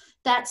other.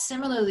 That's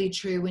similarly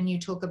true when you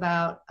talk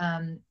about,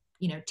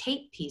 you know,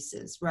 tape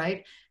pieces,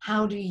 right?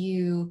 How do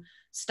you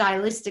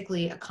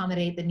stylistically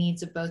accommodate the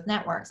needs of both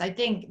networks? I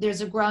think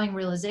there's a growing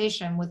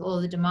realization with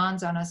all the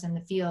demands on us in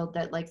the field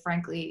that, like,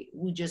 frankly,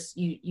 we just,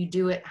 you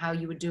do it how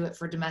you would do it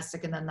for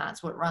domestic, and then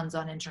that's what runs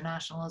on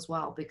international as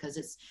well,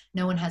 because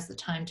no one has the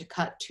time to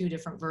cut two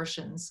different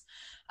versions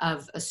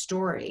of a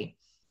story.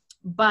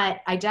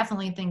 But I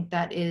definitely think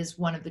that is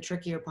one of the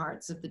trickier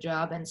parts of the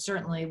job. And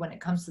certainly when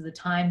it comes to the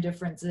time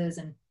differences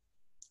and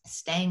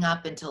staying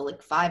up until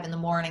like 5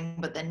 a.m,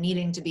 but then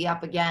needing to be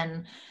up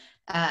again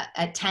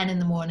at 10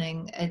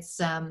 a.m, it's,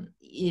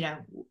 you know,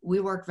 we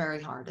work very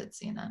hard at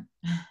CNN.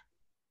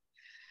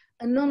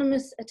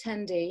 Anonymous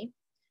attendee,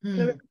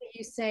 Clarissa,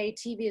 you say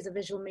TV is a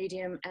visual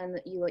medium and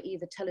that you are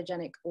either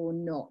telegenic or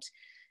not.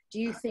 Do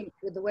you think,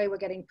 with the way we're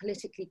getting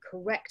politically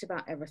correct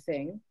about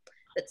everything,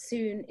 that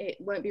soon it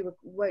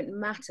won't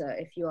matter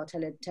if you are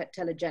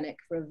telegenic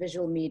for a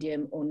visual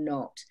medium or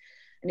not?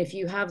 and if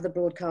you have the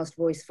broadcast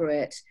voice for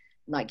it,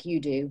 like you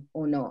do,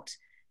 or not,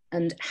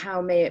 and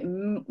how may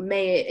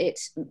it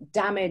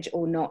damage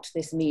or not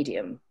this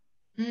medium?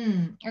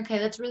 Okay,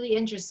 that's really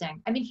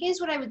interesting. I mean, here's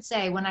what I would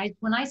say. When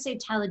I say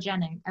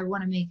telegenic, I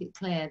want to make it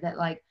clear that,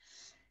 like,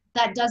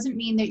 that doesn't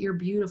mean that you're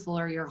beautiful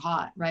or you're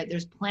hot, right?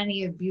 There's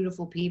plenty of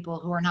beautiful people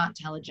who are not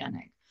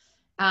telegenic.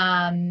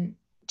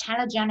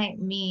 Telegenic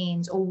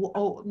means,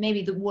 or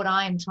maybe what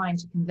I'm trying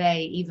to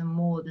convey even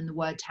more than the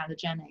word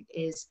telegenic,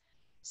 is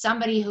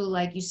somebody who,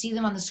 like, you see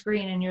them on the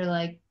screen and you're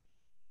like,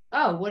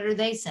 oh, what are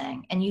they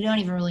saying? And you don't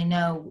even really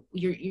know.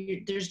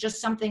 There's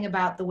just something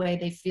about the way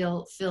they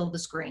fill the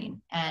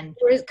screen and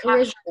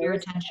capture your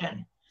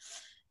attention.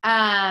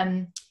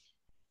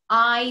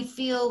 I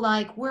feel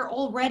like we're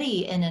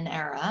already in an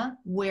era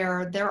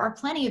where there are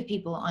plenty of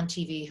people on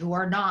TV who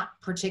are not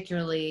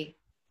particularly,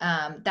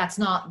 that's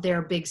not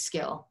their big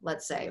skill,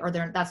 let's say, or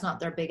that's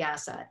not their big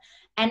asset.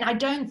 And I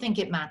don't think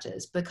it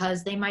matters,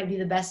 because they might be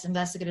the best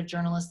investigative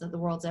journalists that the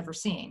world's ever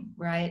seen,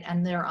 right?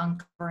 And they're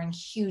uncovering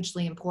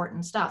hugely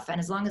important stuff. And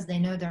as long as they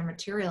know their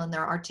material and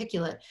they're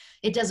articulate,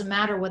 it doesn't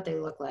matter what they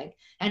look like.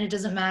 And it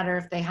doesn't matter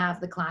if they have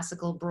the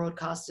classical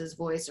broadcaster's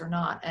voice or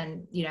not.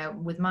 And, you know,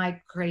 with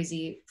my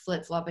crazy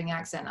flip-flopping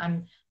accent,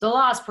 I'm the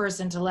last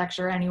person to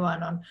lecture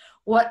anyone on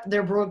what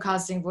their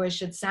broadcasting voice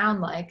should sound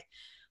like.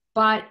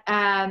 But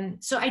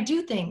so I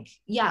do think,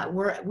 yeah,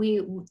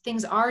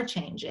 things are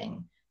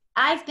changing.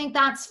 I think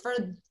that's for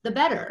the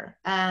better.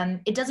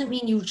 It doesn't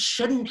mean you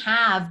shouldn't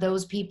have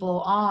those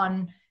people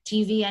on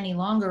TV any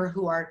longer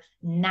who are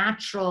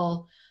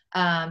natural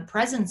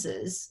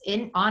presences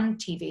on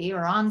TV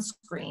or on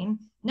screen.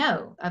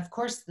 No, of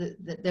course,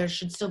 there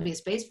should still be a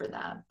space for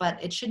that,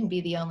 but it shouldn't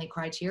be the only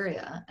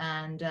criteria.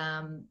 And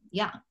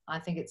yeah, I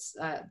think it's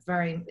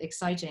very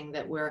exciting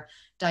that we're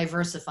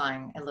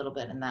diversifying a little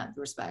bit in that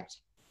respect.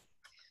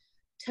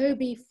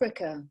 Toby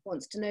Fricker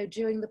wants to know,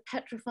 during the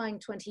petrifying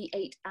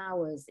 28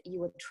 hours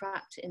you were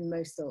trapped in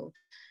Mosul,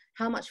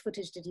 how much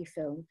footage did you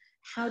film?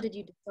 How did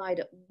you decide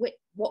at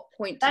what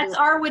point? That's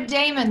Arwa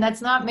Damon, that's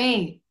not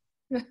me.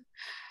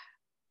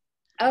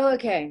 Oh,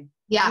 okay.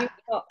 Yeah,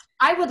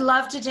 I would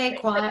love to take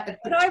quiet.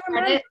 But I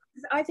remember,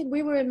 I think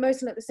we were in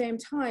Mosul at the same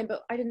time,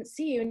 but I didn't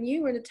see you, and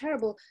you were in a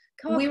terrible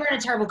car. We were in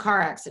a terrible car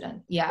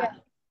accident, yeah.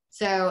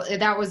 So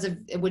that was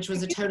which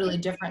was a totally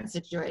different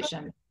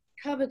situation.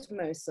 Covered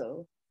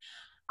Mosul.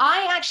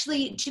 I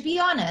actually, to be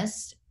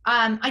honest,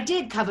 I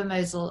did cover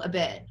Mosul a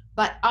bit,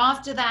 but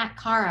after that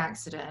car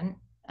accident,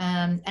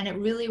 and it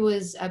really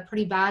was a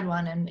pretty bad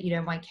one, and you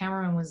know, my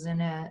cameraman was in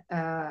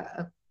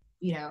a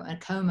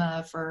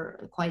coma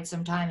for quite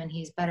some time, and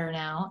he's better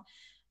now,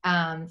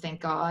 thank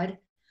God.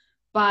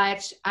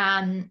 But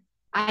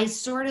I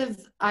sort of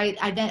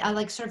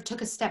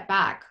took a step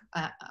back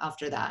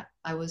after that.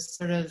 I was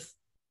sort of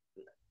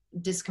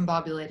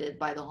discombobulated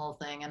by the whole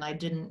thing, and I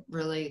didn't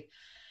really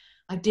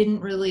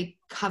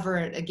cover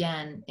it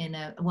again and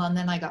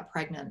then I got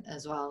pregnant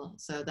as well,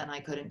 so then I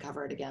couldn't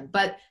cover it again.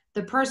 But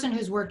the person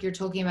whose work you're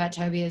talking about,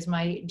 Toby, is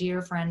my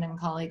dear friend and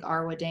colleague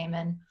Arwa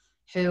Damon,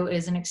 who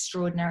is an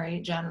extraordinary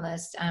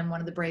journalist and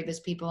one of the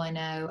bravest people I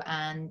know.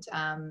 And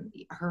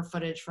her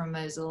footage from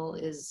Mosul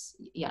is,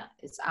 yeah,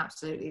 it's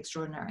absolutely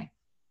extraordinary.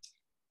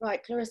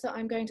 Right, Clarissa,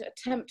 I'm going to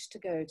attempt to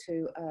go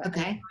to a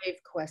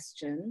live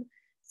question.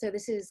 So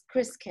this is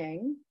Chris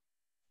King.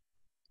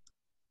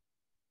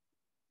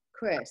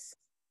 Chris.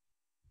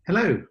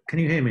 Hello, can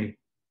you hear me?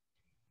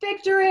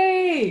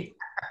 Victory!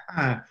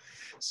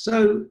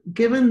 So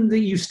given that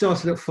you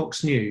started at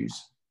Fox News,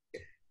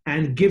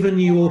 and given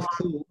your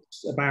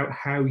thoughts about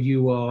how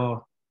you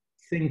are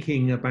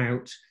thinking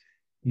about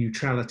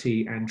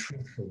neutrality and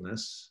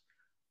truthfulness,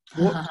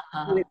 what's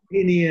your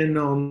opinion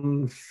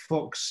on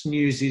Fox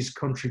News's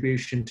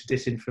contribution to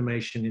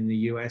disinformation in the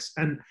US?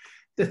 And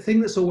the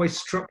thing that's always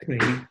struck me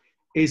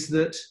is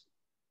that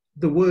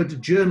the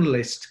word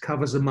journalist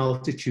covers a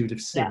multitude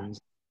of sins.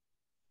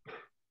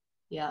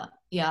 Yeah.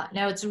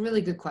 No, it's a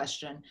really good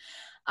question.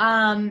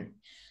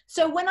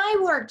 So when I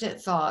worked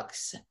at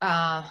Fox,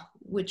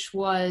 which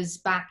was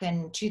back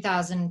in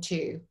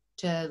 2002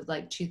 to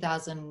like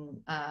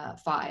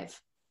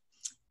 2005,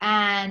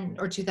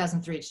 or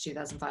 2003 to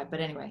 2005, but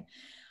anyway,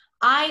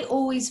 I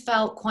always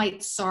felt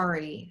quite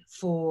sorry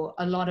for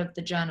a lot of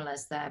the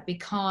journalists there,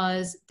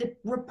 because the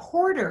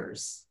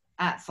reporters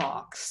at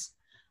Fox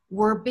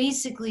were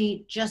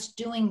basically just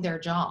doing their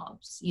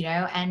jobs, you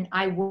know, and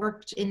I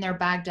worked in their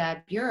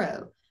Baghdad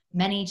bureau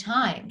many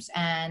times,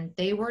 and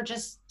they were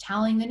just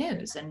telling the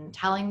news and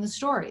telling the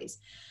stories.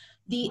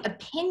 The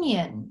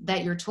opinion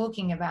that you're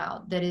talking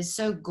about that is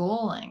so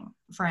galling,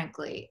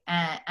 frankly,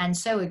 and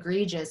so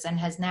egregious, and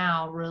has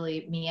now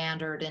really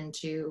meandered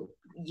into,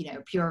 you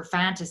know, pure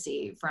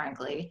fantasy,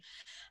 frankly,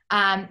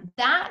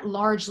 that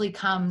largely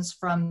comes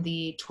from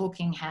the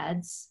talking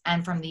heads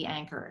and from the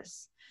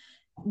anchors,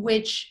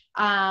 which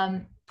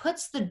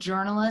puts the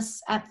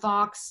journalists at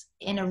Fox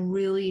in a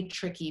really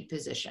tricky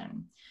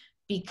position,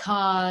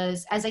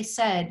 because, as I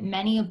said,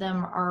 many of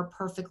them are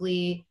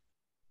perfectly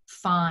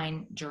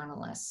fine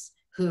journalists.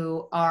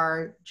 who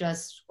are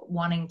just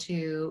wanting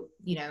to,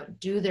 you know,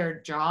 do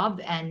their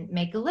job and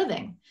make a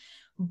living.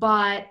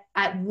 But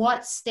at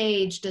what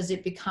stage does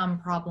it become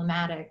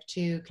problematic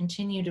to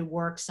continue to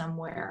work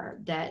somewhere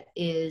that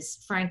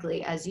is,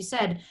 frankly, as you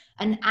said,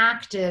 an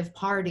active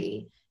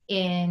party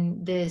in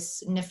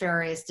this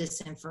nefarious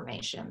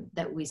disinformation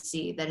that we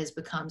see that has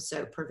become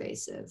so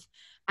pervasive?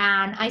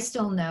 And I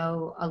still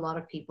know a lot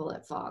of people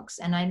at Fox,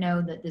 and I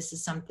know that this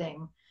is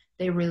something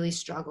they really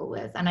struggle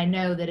with. And I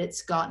know that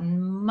it's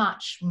gotten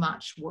much,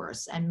 much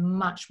worse and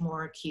much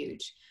more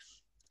acute,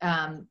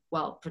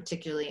 well,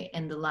 particularly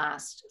in the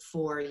last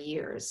 4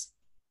 years.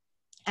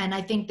 And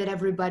I think that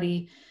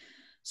everybody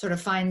sort of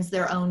finds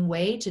their own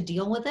way to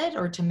deal with it,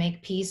 or to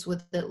make peace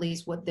with at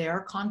least what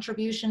their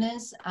contribution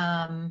is.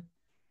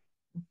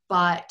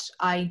 But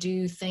I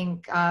do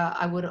think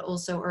I would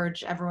also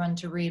urge everyone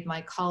to read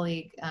my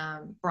colleague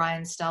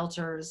Brian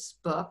Stelter's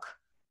book,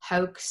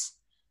 Hoax,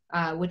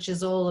 which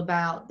is all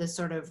about the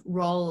sort of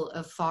role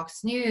of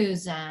Fox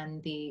News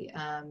and the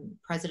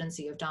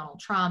presidency of Donald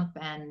Trump,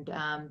 and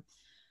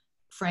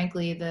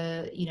frankly,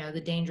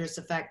 the dangerous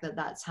effect that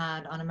that's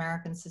had on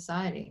American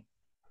society.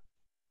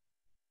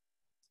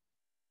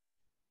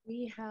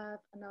 We have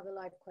another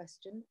live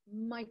question.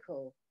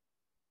 Michael,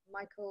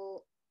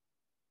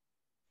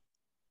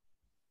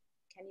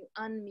 can you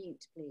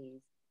unmute,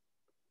 please?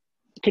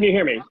 Can you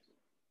hear me?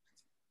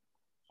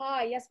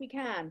 Hi, yes, we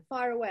can.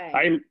 Fire away.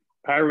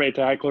 Hi,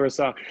 Ramita. Hi,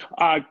 Clarissa.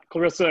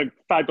 Clarissa,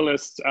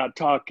 fabulous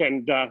talk,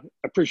 and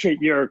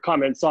appreciate your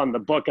comments on the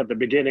book at the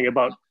beginning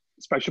about,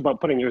 especially about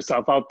putting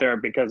yourself out there,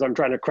 because I'm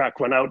trying to crack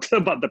one out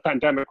about the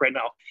pandemic right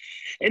now.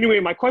 Anyway,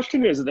 my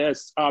question is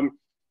this.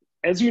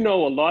 As you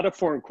know, a lot of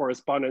foreign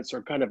correspondents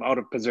are kind of out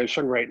of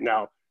position right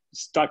now,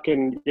 stuck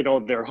in,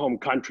 their home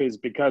countries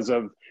because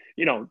of,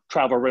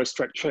 travel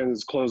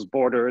restrictions, closed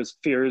borders,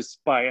 fears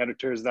by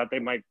editors that they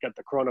might get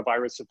the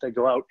coronavirus if they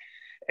go out.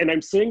 And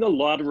I'm seeing a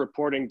lot of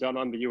reporting done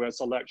on the US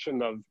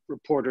election of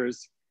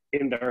reporters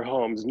in their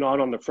homes,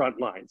 not on the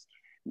front lines.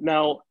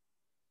 Now,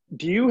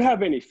 do you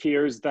have any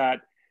fears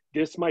that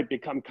this might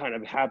become kind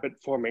of habit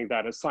forming,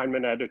 that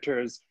assignment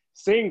editors,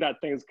 seeing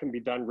that things can be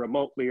done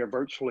remotely or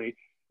virtually,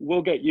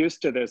 will get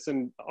used to this?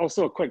 And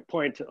also a quick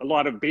point, a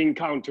lot of bean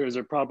counters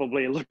are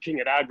probably looking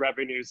at ad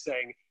revenues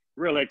saying,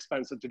 really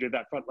expensive to do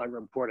that frontline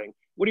reporting.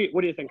 What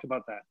do you think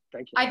about that?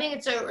 Thank you. I think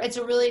it's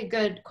a really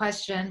good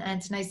question, and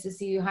it's nice to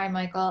see you. Hi,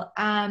 Michael.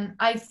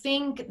 I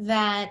think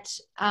that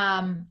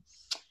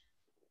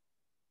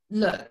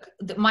look,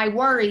 my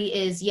worry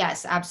is,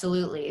 yes,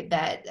 absolutely,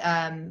 that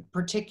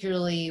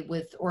particularly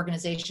with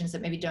organizations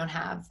that maybe don't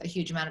have a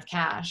huge amount of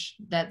cash,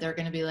 that they're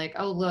going to be like,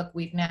 oh, look,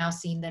 we've now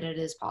seen that it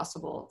is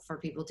possible for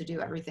people to do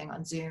everything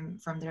on Zoom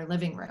from their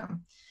living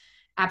room.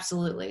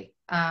 Absolutely.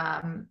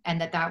 And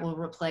that will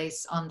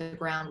replace on the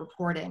ground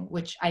reporting,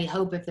 which I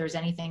hope, if there's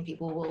anything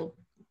people will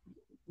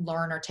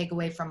learn or take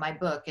away from my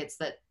book, it's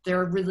that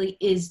there really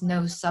is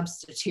no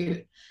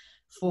substitute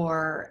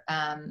for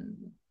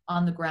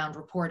on the ground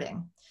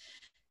reporting.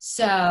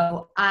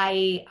 So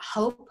I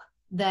hope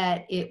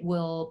that it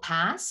will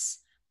pass,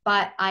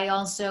 but I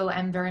also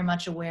am very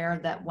much aware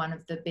that one of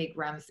the big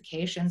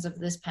ramifications of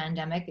this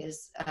pandemic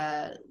is,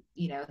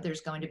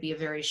 there's going to be a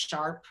very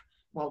sharp,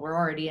 well, we're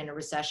already in a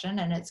recession,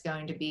 and it's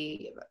going to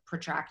be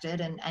protracted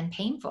and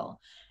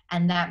painful.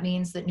 And that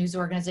means that news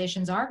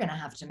organizations are going to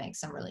have to make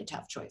some really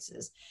tough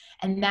choices.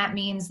 And that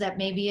means that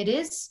maybe it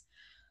is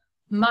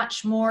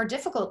much more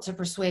difficult to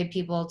persuade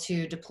people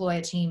to deploy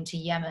a team to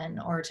Yemen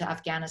or to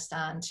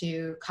Afghanistan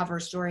to cover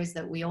stories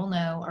that we all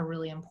know are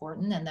really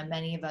important and that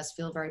many of us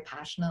feel very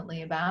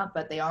passionately about,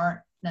 but they aren't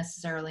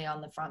necessarily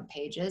on the front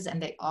pages,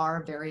 and they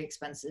are very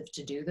expensive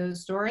to do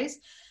those stories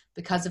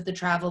because of the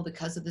travel,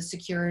 because of the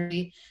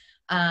security.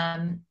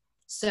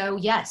 So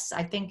yes,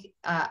 I think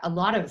a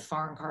lot of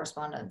foreign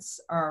correspondents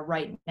are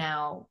right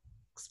now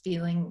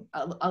feeling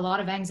a lot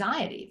of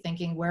anxiety,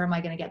 thinking, where am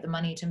I going to get the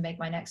money to make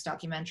my next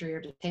documentary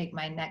or to take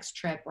my next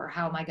trip, or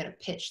how am I going to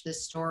pitch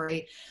this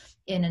story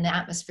in an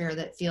atmosphere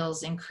that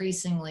feels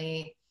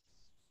increasingly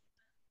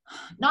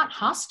not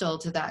hostile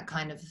to that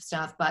kind of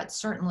stuff, but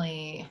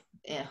certainly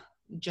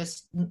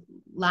just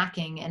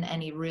lacking in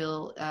any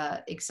real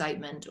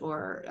excitement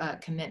or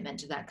commitment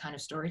to that kind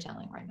of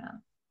storytelling right now.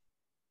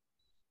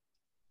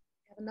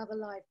 We have another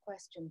live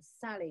question.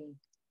 Sally.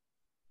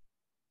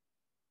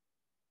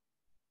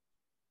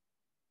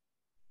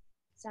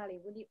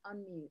 Sally, will you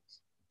unmute?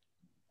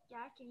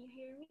 Yeah, can you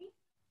hear me?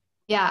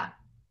 Yeah.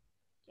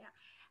 Yeah.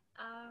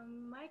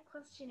 My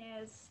question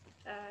is,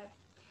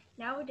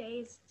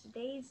 nowadays,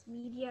 today's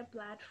media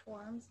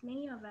platforms,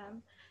 many of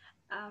them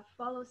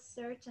follow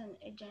certain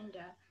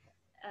agenda.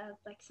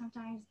 Like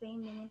sometimes they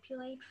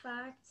manipulate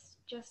facts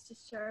just to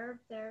serve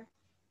their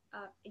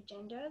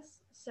agendas.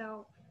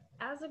 So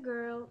as a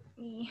girl,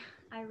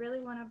 I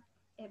really want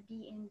to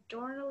be in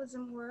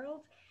journalism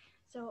world.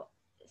 So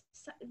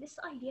this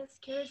idea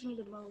scares me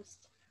the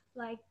most.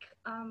 Like,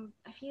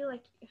 I feel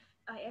like if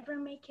I ever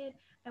make it,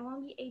 I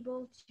won't be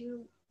able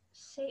to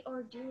say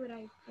or do what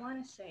I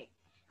want to say.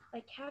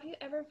 Like, have you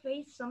ever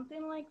faced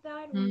something like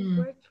that when you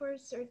worked for a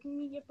certain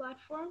media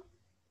platform?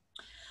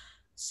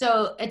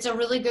 So it's a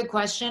really good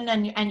question,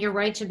 and you're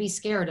right to be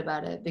scared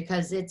about it,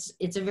 because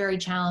it's a very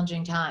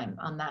challenging time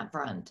on that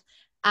front.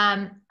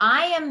 I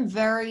am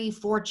very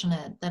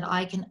fortunate that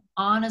I can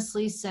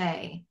honestly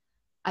say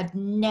I've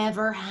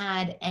never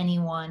had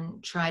anyone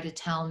try to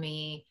tell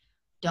me,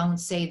 don't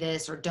say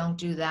this or don't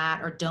do that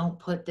or don't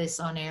put this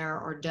on air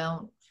or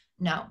don't.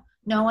 No,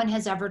 no one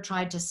has ever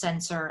tried to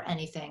censor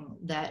anything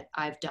that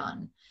I've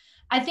done.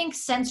 I think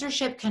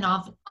censorship can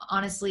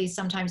honestly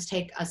sometimes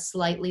take a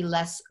slightly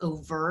less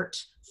overt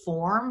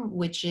form,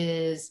 which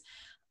is,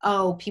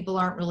 oh, people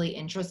aren't really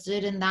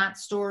interested in that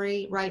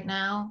story right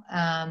now.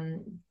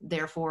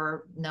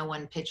 Therefore, no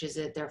one pitches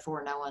it.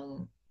 Therefore, no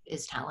one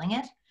is telling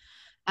it.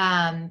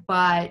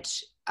 But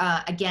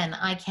again,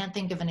 I can't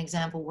think of an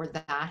example where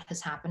that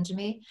has happened to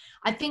me.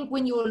 I think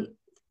when you're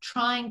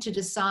trying to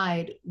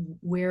decide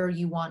where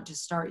you want to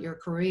start your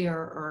career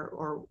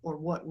or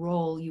what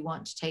role you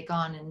want to take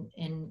on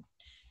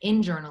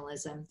in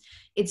journalism,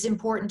 it's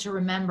important to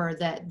remember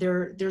that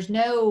there's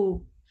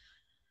no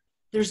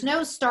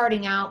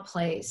starting out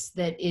place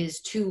that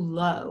is too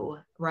low,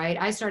 right?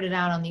 I started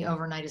out on the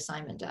overnight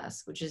assignment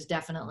desk, which is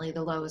definitely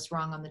the lowest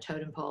rung on the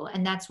totem pole.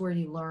 And that's where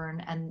you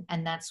learn,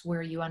 and that's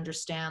where you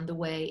understand the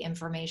way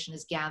information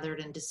is gathered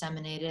and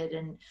disseminated.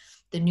 And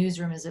the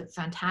newsroom is a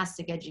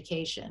fantastic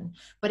education.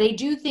 But I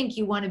do think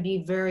you want to be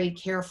very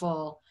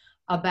careful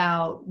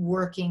about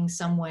working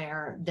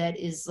somewhere that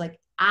is like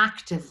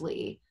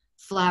actively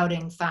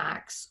flouting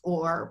facts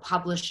or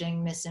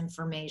publishing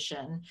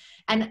misinformation.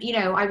 And, you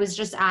know, I was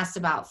just asked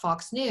about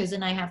Fox News,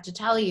 and I have to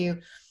tell you,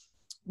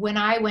 when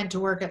I went to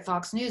work at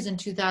Fox News in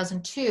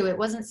 2002, it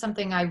wasn't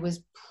something I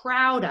was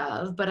proud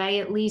of, but I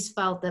at least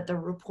felt that the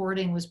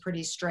reporting was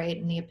pretty straight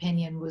and the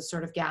opinion was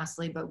sort of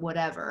ghastly, but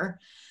whatever.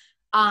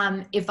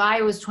 If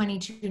I was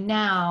 22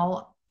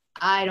 now,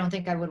 I don't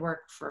think I would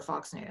work for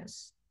Fox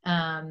News,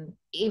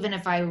 even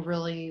if I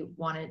really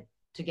wanted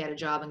to get a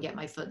job and get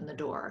my foot in the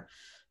door.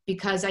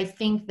 Because I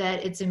think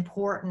that it's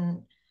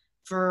important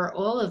for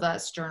all of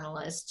us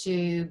journalists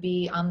to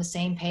be on the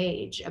same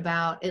page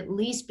about at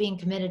least being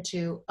committed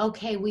to,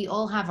 okay, we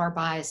all have our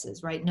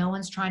biases, right? No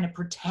one's trying to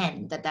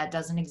pretend that that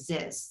doesn't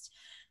exist.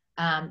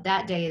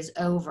 That day is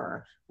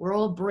over. We're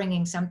all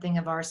bringing something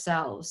of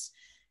ourselves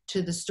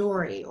to the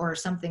story, or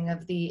something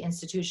of the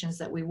institutions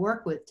that we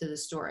work with to the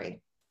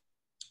story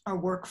or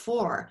work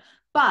for.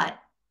 But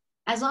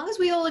as long as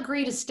we all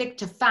agree to stick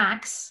to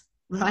facts,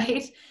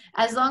 right?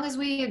 As long as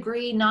we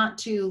agree not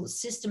to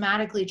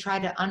systematically try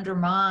to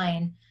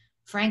undermine,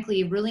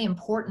 frankly, really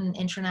important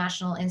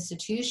international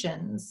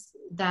institutions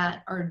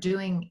that are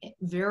doing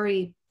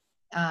very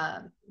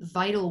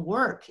vital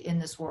work in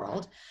this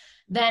world,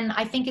 then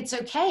I think it's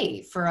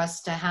okay for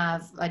us to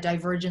have a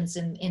divergence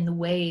in the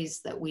ways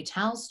that we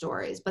tell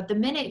stories. But the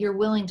minute you're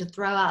willing to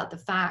throw out the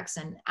facts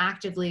and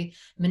actively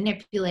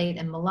manipulate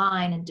and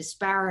malign and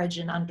disparage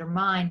and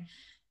undermine,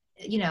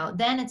 you know,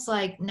 then it's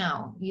like,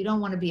 no, you don't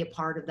want to be a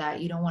part of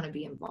that. You don't want to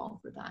be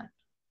involved with that.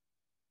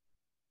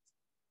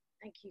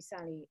 Thank you,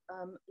 Sally.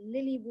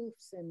 Lily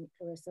Wolfson,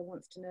 Clarissa,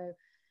 wants to know,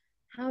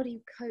 how do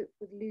you cope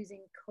with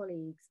losing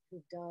colleagues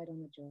who've died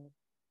on the job?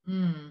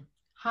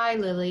 Hi,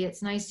 Lily.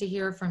 It's nice to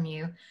hear from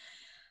you.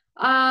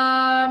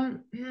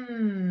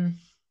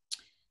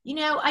 You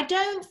know, I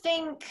don't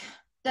think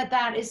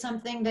that is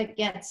something that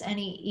gets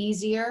any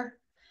easier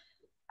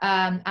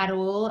at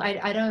all.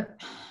 I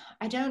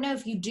don't know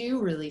if you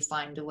do really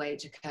find a way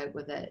to cope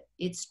with it.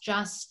 It's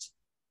just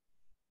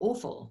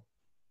awful.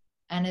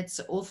 And it's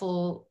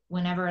awful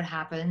whenever it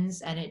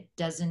happens, and it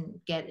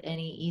doesn't get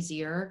any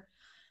easier.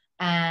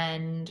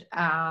 And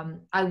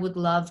I would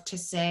love to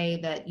say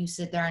that you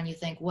sit there and you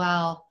think,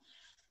 well,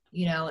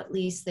 you know, at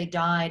least they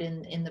died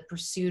in the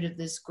pursuit of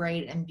this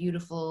great and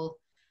beautiful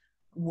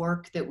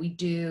work that we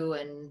do,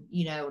 and,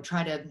 you know,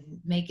 try to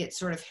make it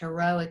sort of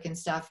heroic and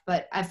stuff.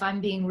 But if I'm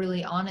being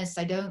really honest,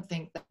 I don't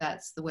think that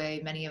that's the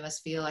way many of us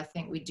feel. I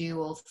think we do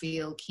all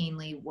feel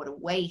keenly, what a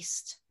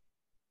waste,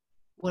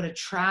 what a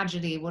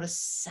tragedy, what a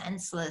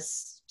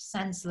senseless,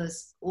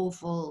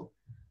 awful,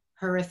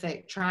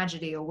 horrific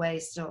tragedy or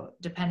waste, so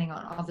depending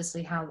on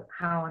obviously how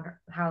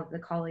the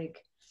colleague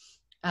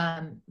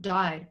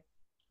died.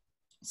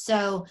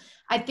 So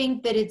I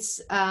think that it's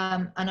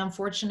an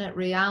unfortunate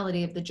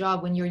reality of the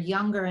job. When you're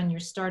younger and you're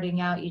starting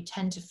out, you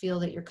tend to feel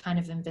that you're kind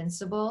of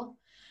invincible,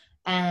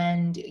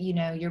 and, you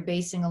know, you're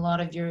basing a lot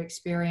of your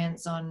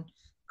experience on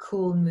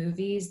cool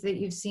movies that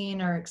you've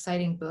seen or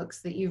exciting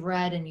books that you've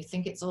read, and you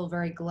think it's all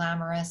very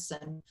glamorous.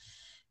 And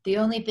the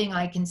only thing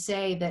I can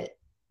say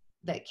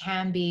that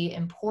can be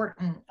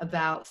important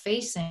about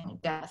facing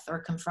death or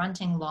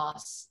confronting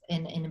loss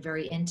in a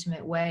very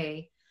intimate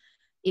way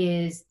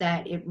is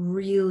that it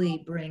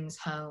really brings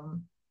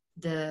home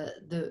the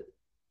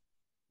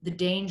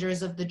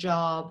dangers of the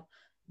job,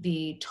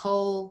 the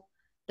toll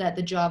that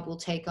the job will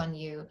take on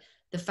you,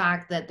 the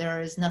fact that there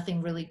is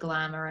nothing really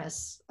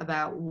glamorous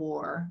about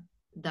war,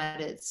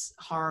 that it's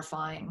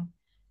horrifying,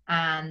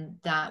 and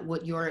that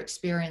what you're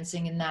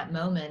experiencing in that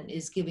moment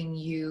is giving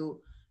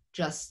you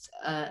just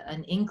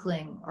an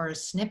inkling or a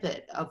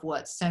snippet of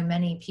what so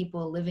many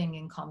people living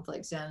in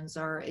conflict zones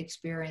are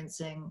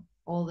experiencing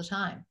all the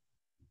time.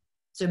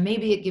 So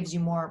maybe it gives you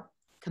more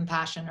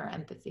compassion or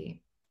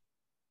empathy.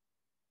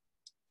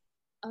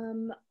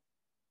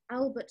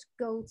 Albert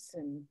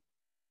Goldson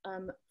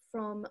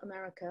from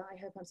America, I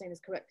hope I'm saying this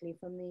correctly,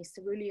 from the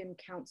Cerulean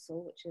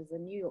Council, which is a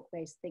New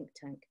York-based think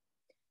tank.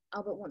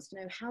 Albert wants to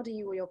know, how do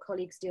you or your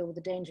colleagues deal with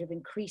the danger of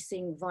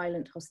increasing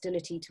violent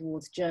hostility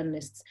towards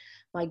journalists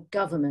by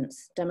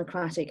governments,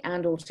 democratic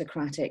and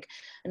autocratic,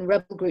 and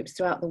rebel groups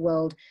throughout the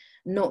world,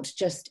 not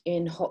just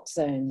in hot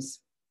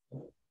zones?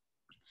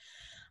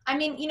 I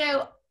mean, you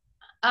know,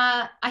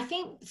 I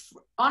think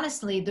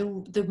honestly,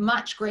 the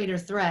much greater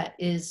threat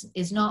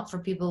is not for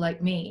people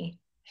like me,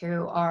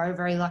 who are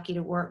very lucky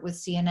to work with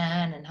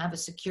CNN and have a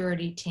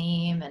security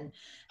team and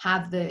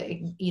have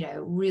the, you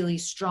know, really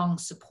strong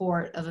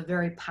support of a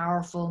very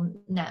powerful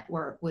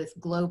network with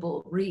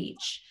global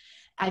reach.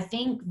 I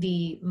think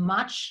the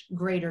much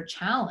greater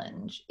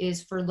challenge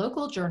is for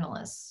local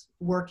journalists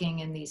working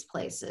in these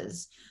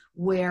places,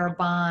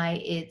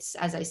 whereby it's,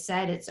 as I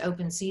said, it's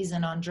open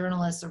season on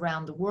journalists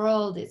around the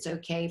world. It's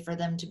okay for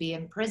them to be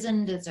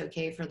imprisoned. It's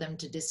okay for them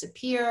to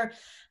disappear.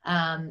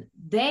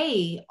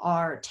 They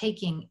are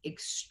taking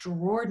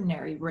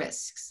extraordinary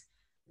risks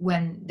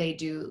when they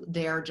do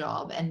their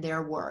job and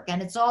their work.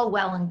 And it's all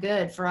well and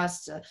good for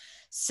us to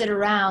sit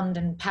around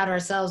and pat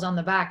ourselves on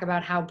the back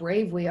about how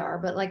brave we are.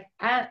 But like,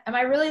 am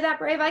I really that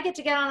brave? I get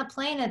to get on a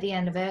plane at the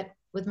end of it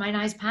with my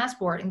nice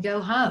passport and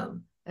go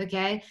home.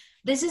 Okay.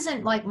 This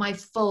isn't like my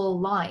full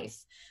life.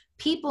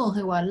 People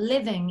who are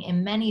living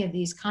in many of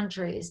these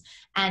countries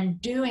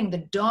and doing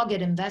the dogged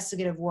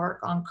investigative work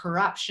on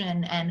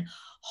corruption and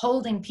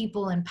holding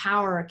people in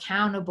power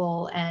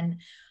accountable, and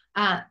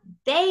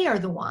they are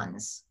the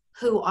ones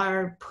who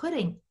are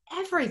putting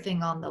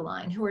everything on the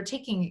line, who are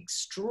taking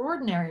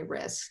extraordinary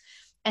risks.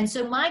 And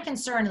so my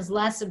concern is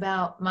less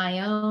about my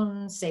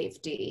own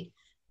safety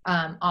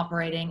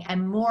operating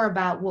and more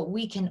about what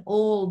we can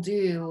all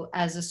do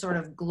as a sort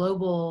of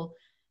global,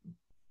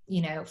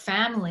 you know,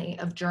 family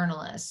of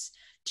journalists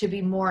to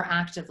be more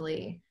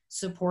actively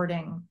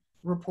supporting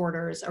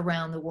reporters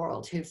around the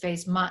world who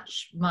face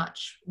much,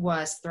 much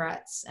worse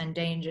threats and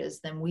dangers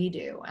than we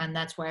do. And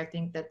that's why I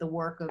think that the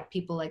work of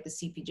people like the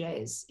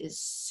CPJs is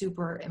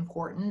super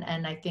important.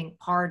 And I think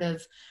part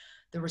of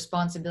the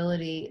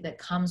responsibility that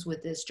comes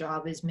with this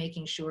job is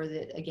making sure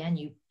that, again,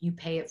 you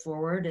pay it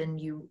forward and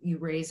you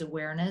raise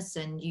awareness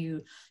and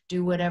you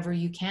do whatever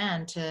you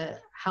can to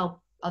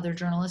help other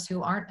journalists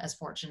who aren't as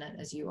fortunate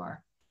as you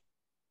are.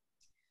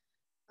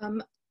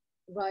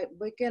 Right,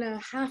 we're gonna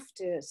have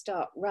to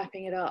start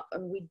wrapping it up,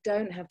 and we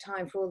don't have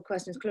time for all the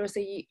questions. Clarissa,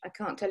 I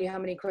can't tell you how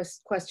many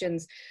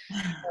questions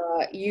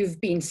you've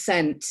been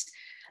sent.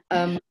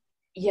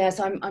 Yes,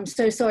 I'm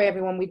so sorry,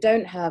 everyone. We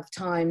don't have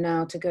time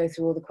now to go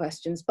through all the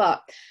questions,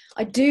 but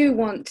I do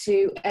want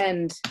to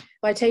end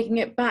by taking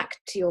it back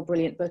to your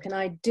brilliant book, and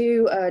I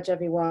do urge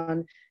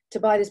everyone to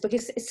buy this book,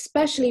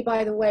 especially,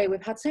 by the way,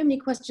 we've had so many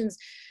questions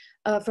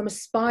from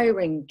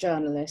aspiring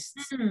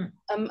journalists.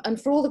 And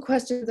for all the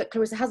questions that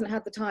Clarissa hasn't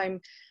had the time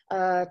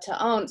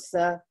to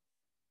answer,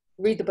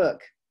 read the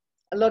book.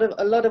 A lot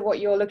of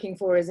what you're looking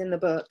for is in the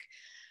book.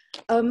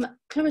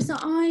 Clarissa,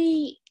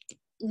 I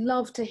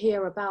love to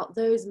hear about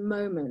those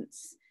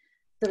moments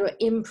that are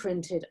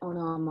imprinted on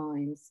our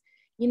minds.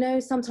 You know,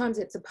 sometimes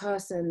it's a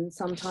person,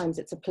 sometimes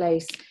it's a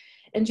place.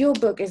 And your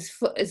book is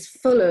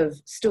full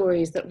of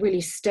stories that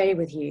really stay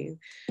with you.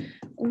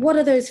 What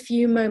are those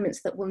few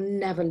moments that will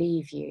never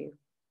leave you?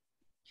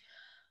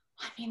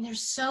 I mean,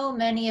 there's so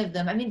many of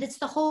them. I mean, that's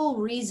the whole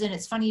reason.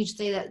 It's funny you should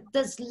say that.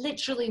 That's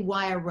literally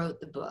why I wrote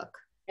the book.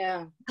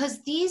 Yeah.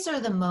 Because these are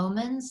the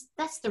moments,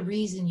 that's the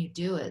reason you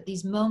do it.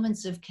 These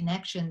moments of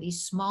connection,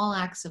 these small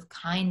acts of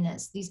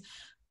kindness, these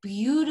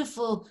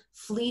beautiful,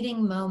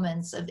 fleeting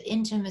moments of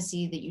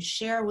intimacy that you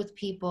share with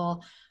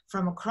people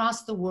from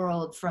across the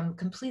world, from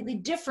completely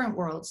different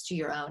worlds to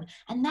your own.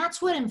 And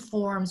that's what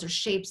informs or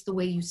shapes the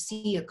way you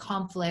see a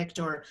conflict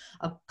or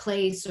a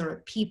place or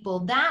a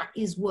people. That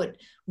is what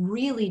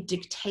really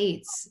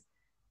dictates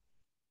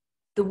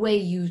the way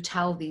you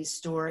tell these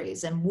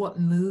stories and what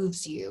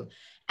moves you.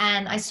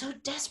 And I so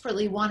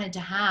desperately wanted to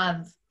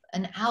have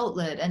an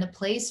outlet and a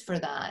place for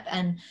that.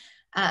 And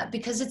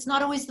because it's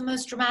not always the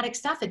most dramatic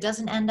stuff. It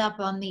doesn't end up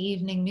on the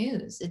evening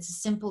news. It's a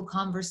simple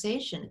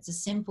conversation. It's a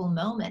simple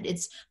moment.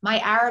 It's my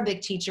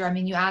Arabic teacher. I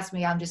mean, you asked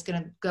me, I'm just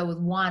going to go with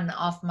one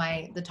off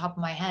the top of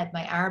my head.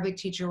 My Arabic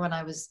teacher, when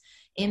I was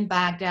in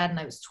Baghdad and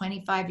I was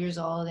 25 years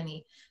old, and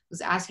he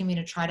was asking me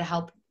to try to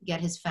help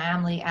get his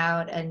family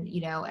out. And,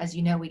 you know, as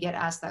you know, we get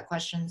asked that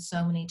question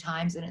so many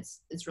times, and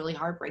it's really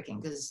heartbreaking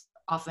because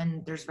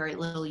often there's very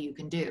little you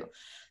can do.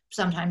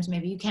 Sometimes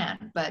maybe you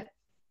can,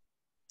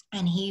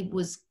 and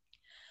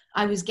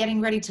I was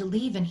getting ready to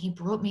leave, and he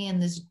brought me in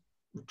this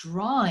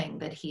drawing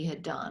that he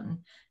had done.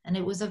 And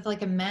it was of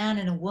like a man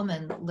and a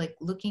woman, like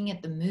looking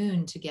at the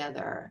moon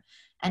together.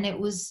 And it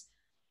was,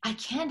 I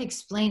can't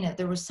explain it.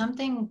 There was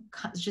something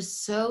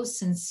just so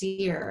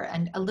sincere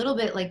and a little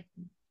bit like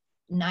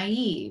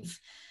naive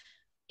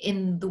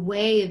in the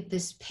way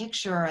this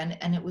picture,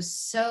 and it was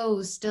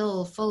so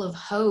still full of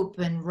hope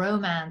and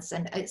romance,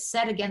 and it's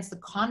set against the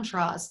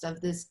contrast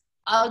of this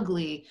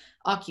ugly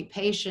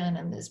occupation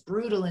and this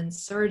brutal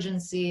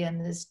insurgency and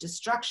this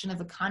destruction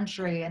of a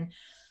country. And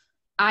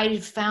I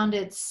found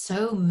it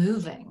so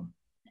moving.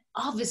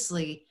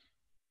 Obviously,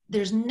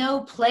 there's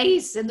no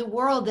place in the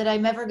world that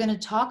I'm ever going to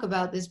talk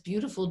about this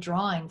beautiful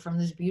drawing from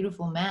this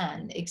beautiful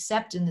man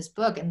except in this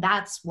book. And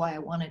that's why I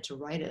wanted to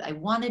write it. I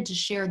wanted to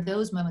share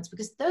those moments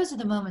because those are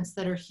the moments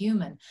that are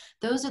human.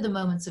 Those are the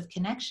moments of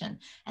connection.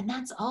 And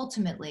that's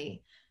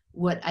ultimately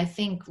what I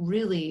think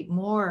really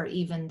more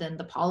even than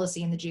the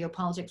policy and the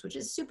geopolitics, which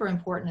is super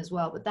important as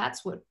well. But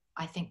that's what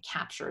I think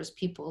captures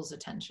people's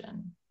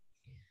attention.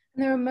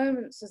 And there are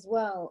moments as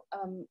well,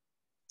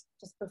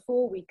 just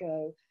before we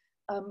go,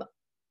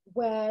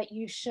 where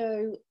you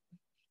show,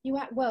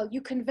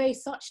 you convey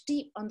such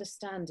deep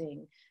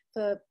understanding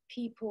for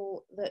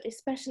people that,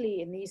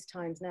 especially in these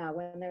times now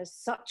when there's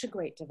such a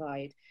great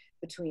divide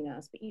between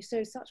us, but you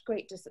show such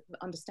great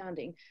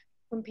understanding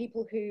from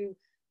people who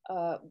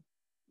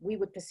we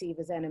would perceive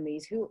as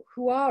enemies,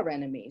 who are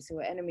enemies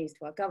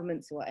to our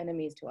governments, who are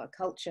enemies to our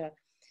culture.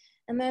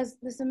 And there's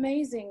this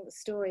amazing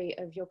story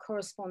of your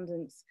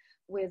correspondence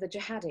with a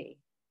jihadi.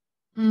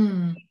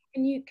 Can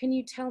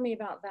you tell me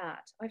about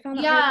that? I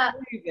found that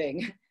really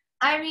moving.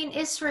 I mean,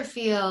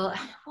 Israfil,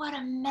 what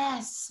a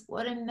mess,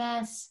 what a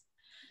mess.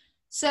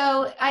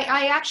 So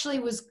I actually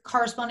was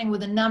corresponding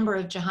with a number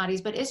of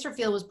jihadis, but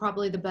Israfil was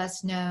probably the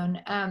best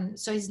known.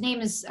 So his name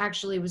was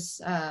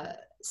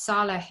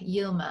Saleh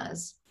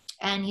Yilmaz,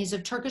 and he's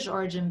of Turkish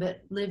origin,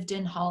 but lived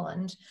in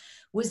Holland,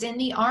 was in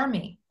the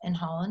army in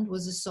Holland,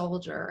 was a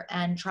soldier,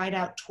 and tried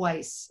out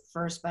twice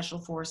for special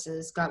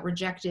forces, got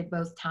rejected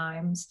both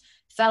times,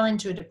 fell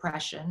into a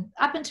depression.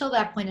 Up until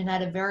that point, and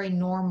had a very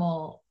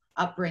normal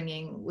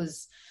upbringing,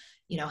 was,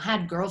 you know,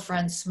 had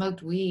girlfriends,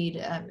 smoked weed.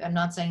 I'm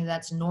not saying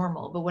that's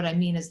normal, but what I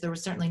mean is there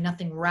was certainly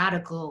nothing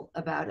radical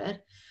about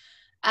it.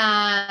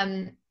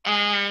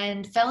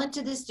 And fell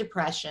into this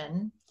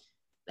depression,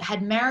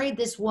 had married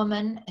this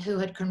woman who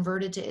had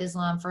converted to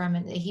Islam for him,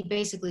 and he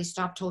basically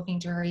stopped talking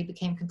to her. He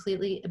became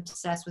completely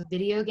obsessed with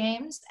video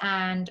games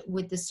and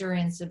with the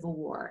Syrian civil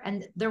war.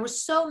 And there were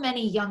so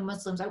many young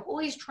Muslims. I'm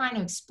always trying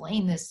to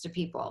explain this to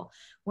people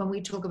when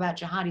we talk about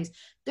jihadis.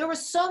 There were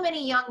so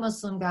many young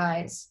Muslim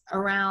guys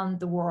around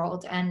the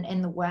world and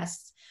in the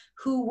West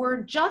who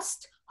were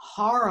just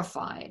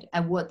horrified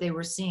at what they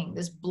were seeing,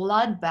 this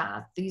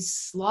bloodbath, these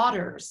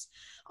slaughters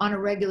on a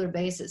regular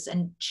basis,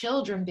 and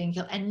children being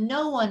killed, and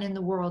no one in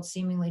the world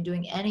seemingly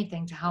doing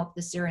anything to help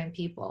the Syrian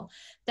people,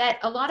 that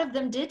a lot of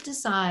them did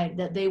decide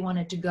that they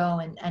wanted to go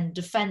and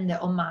defend the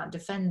Ummah,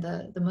 defend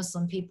the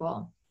Muslim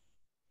people.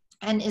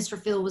 And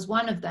Israfil was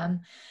one of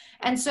them.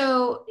 And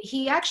so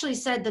he actually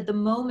said that the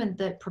moment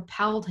that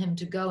propelled him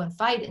to go and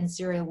fight in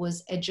Syria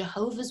was a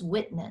Jehovah's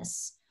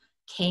Witness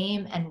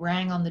came and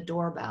rang on the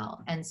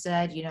doorbell and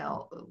said, you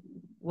know,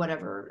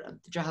 whatever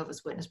the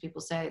Jehovah's Witness people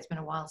say, it's been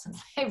a while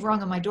since they've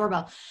rung on my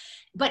doorbell.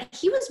 But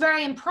he was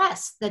very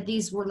impressed that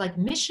these were like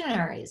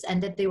missionaries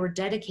and that they were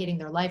dedicating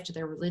their life to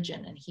their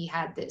religion. And he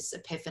had this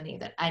epiphany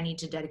that I need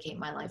to dedicate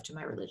my life to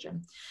my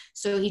religion.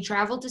 So he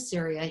traveled to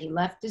Syria, he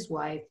left his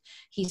wife,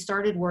 he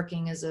started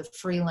working as a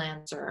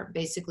freelancer,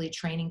 basically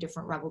training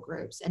different rebel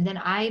groups. And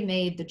then I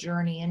made the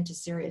journey into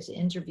Syria to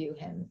interview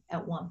him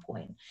at one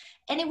point.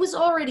 And it was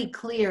already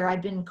clear,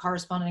 I'd been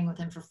corresponding with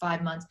him for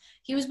 5 months,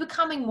 he was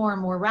becoming more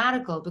and more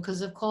radical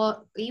because of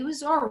he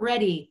was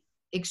already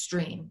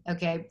extreme,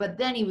 okay, but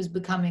then he was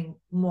becoming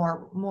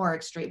more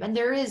extreme, and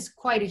there is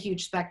quite a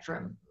huge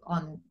spectrum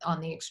on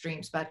the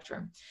extreme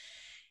spectrum.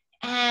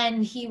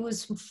 And he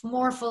was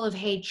more full of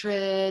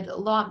hatred, a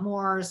lot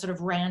more sort of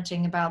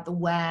ranting about the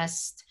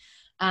West,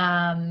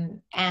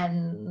 and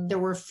there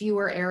were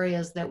fewer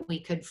areas that we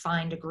could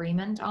find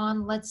agreement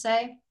on, let's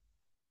say.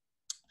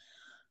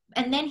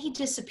 And then he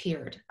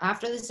disappeared.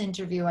 After this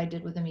interview I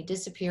did with him, he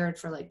disappeared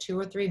for like 2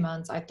 or 3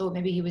 months. I thought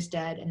maybe he was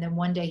dead. And then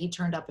one day he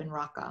turned up in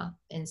Raqqa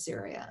in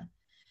Syria.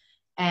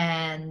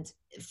 And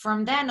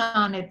from then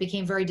on, it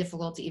became very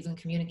difficult to even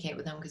communicate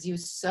with him because he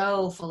was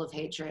so full of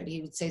hatred.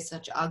 He would say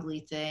such ugly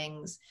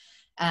things.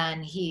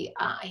 And he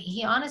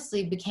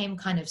honestly became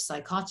kind of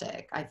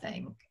psychotic, I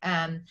think.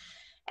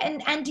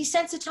 And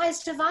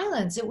desensitized to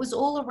violence. It was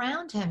all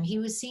around him. He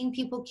was seeing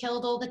people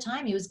killed all the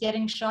time. He was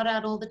getting shot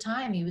at all the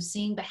time. He was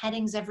seeing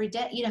beheadings every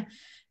day. You know,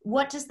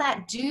 what does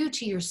that do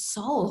to your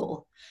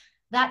soul?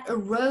 That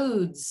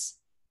erodes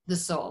the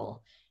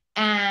soul.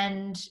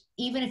 And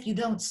even if you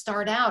don't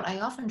start out,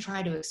 I often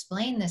try to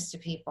explain this to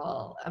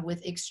people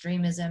with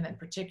extremism, and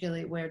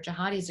particularly where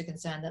jihadis are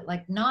concerned, that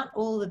like not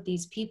all of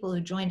these people who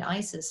joined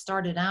ISIS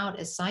started out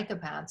as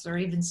psychopaths or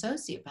even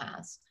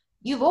sociopaths.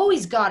 You've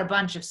always got a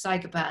bunch of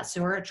psychopaths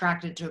who are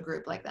attracted to a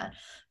group like that.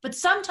 But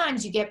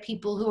sometimes you get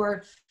people who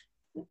are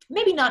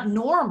maybe not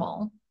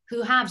normal,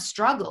 who have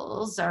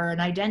struggles or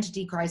an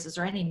identity crisis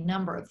or any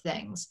number of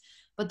things,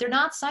 but they're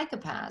not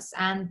psychopaths,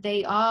 and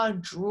they are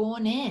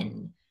drawn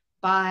in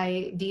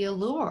by the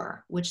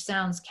allure, which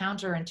sounds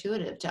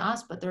counterintuitive to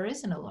us, but there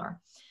is an allure.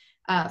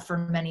 for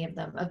many of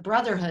them, of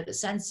brotherhood, a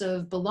sense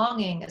of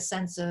belonging, a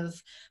sense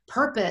of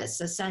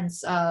purpose, a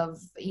sense of,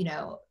 you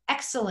know,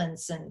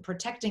 excellence and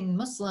protecting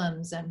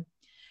Muslims. And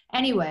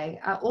anyway,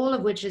 all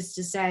of which is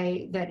to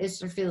say that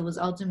Israfil was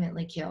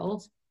ultimately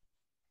killed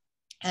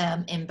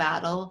in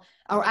battle,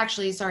 or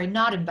actually, sorry,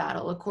 not in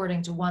battle.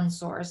 According to one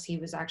source, he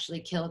was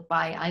actually killed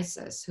by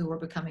ISIS, who were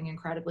becoming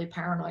incredibly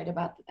paranoid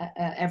about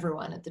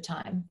everyone at the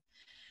time.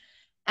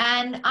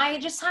 And I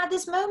just had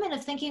this moment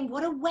of thinking,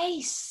 what a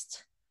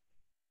waste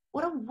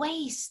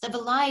of a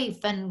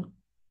life. And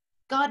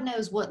God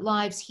knows what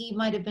lives he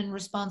might have been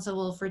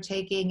responsible for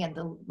taking, and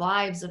the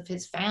lives of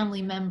his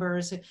family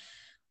members.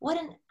 What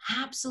an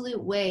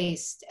absolute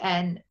waste.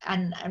 And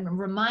I'm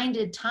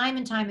reminded time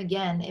and time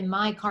again in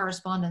my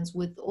correspondence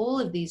with all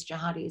of these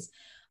jihadis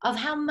of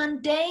how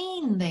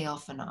mundane they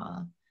often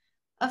are,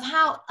 of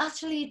how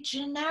utterly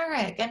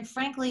generic and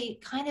frankly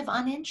kind of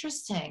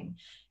uninteresting.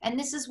 And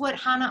this is what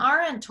Hannah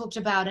Arendt talked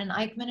about in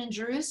Eichmann in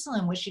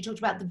Jerusalem, where she talked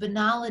about the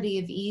banality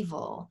of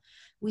evil.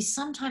 We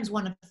sometimes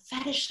want to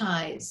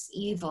fetishize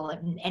evil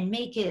and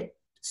make it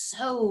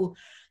so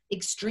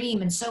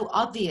extreme and so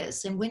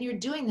obvious. And when you're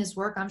doing this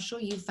work, I'm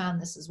sure you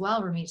found this as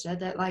well, Ramita,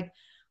 that like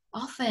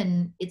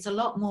often it's a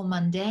lot more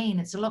mundane,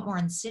 it's a lot more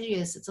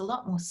insidious, it's a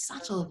lot more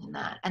subtle than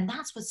that. And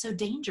that's what's so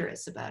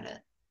dangerous about it.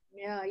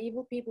 Yeah,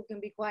 evil people can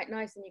be quite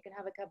nice and you can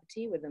have a cup of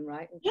tea with them,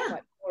 right? And Yeah.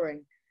 quite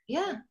boring.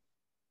 Yeah.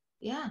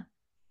 Yeah.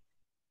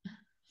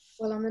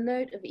 Well, on the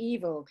note of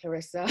evil,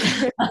 Clarissa.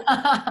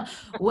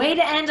 Way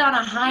to end on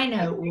a high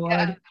note, Ward.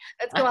 Yeah,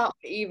 let's go out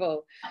for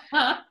evil.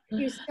 Thank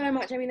you so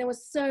much. I mean, there were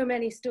so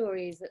many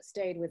stories that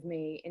stayed with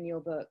me in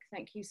your book.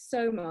 Thank you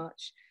so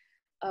much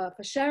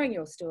for sharing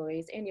your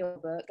stories in your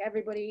book.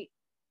 Everybody,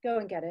 go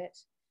and get it.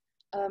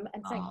 And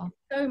thank you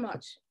so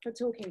much for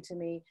talking to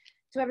me.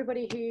 To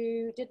everybody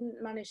who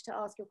didn't manage to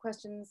ask your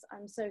questions,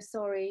 I'm so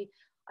sorry.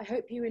 I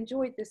hope you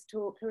enjoyed this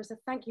talk. Clarissa,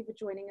 thank you for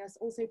joining us.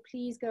 Also,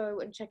 please go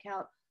and check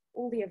out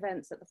all the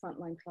events at the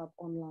Frontline Club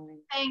online.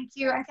 Thank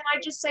you. And can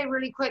I just say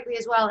really quickly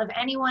as well, if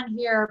anyone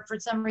here for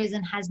some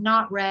reason has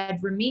not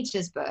read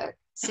Ramita's book,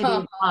 City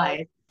of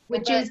Lies,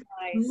 which is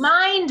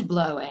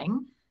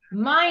mind-blowing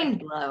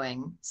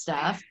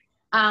stuff,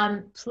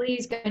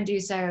 please go and do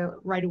so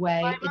right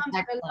away. My mum's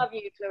going to love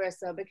you,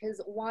 Clarissa, because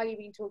while you've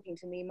been talking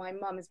to me, my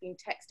mum has been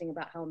texting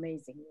about how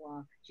amazing you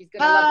are. She's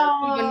going to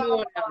love you even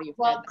more now you've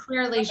well, read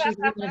clearly she's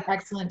a woman of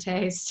excellent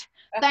taste.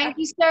 Thank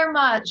you so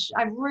much.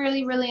 I've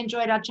really, really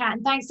enjoyed our chat.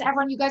 And thanks to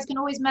everyone. You guys can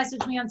always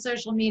message me on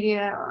social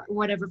media or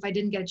whatever if I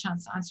didn't get a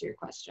chance to answer your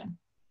question.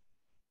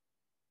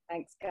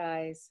 Thanks,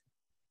 guys.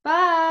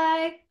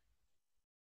 Bye.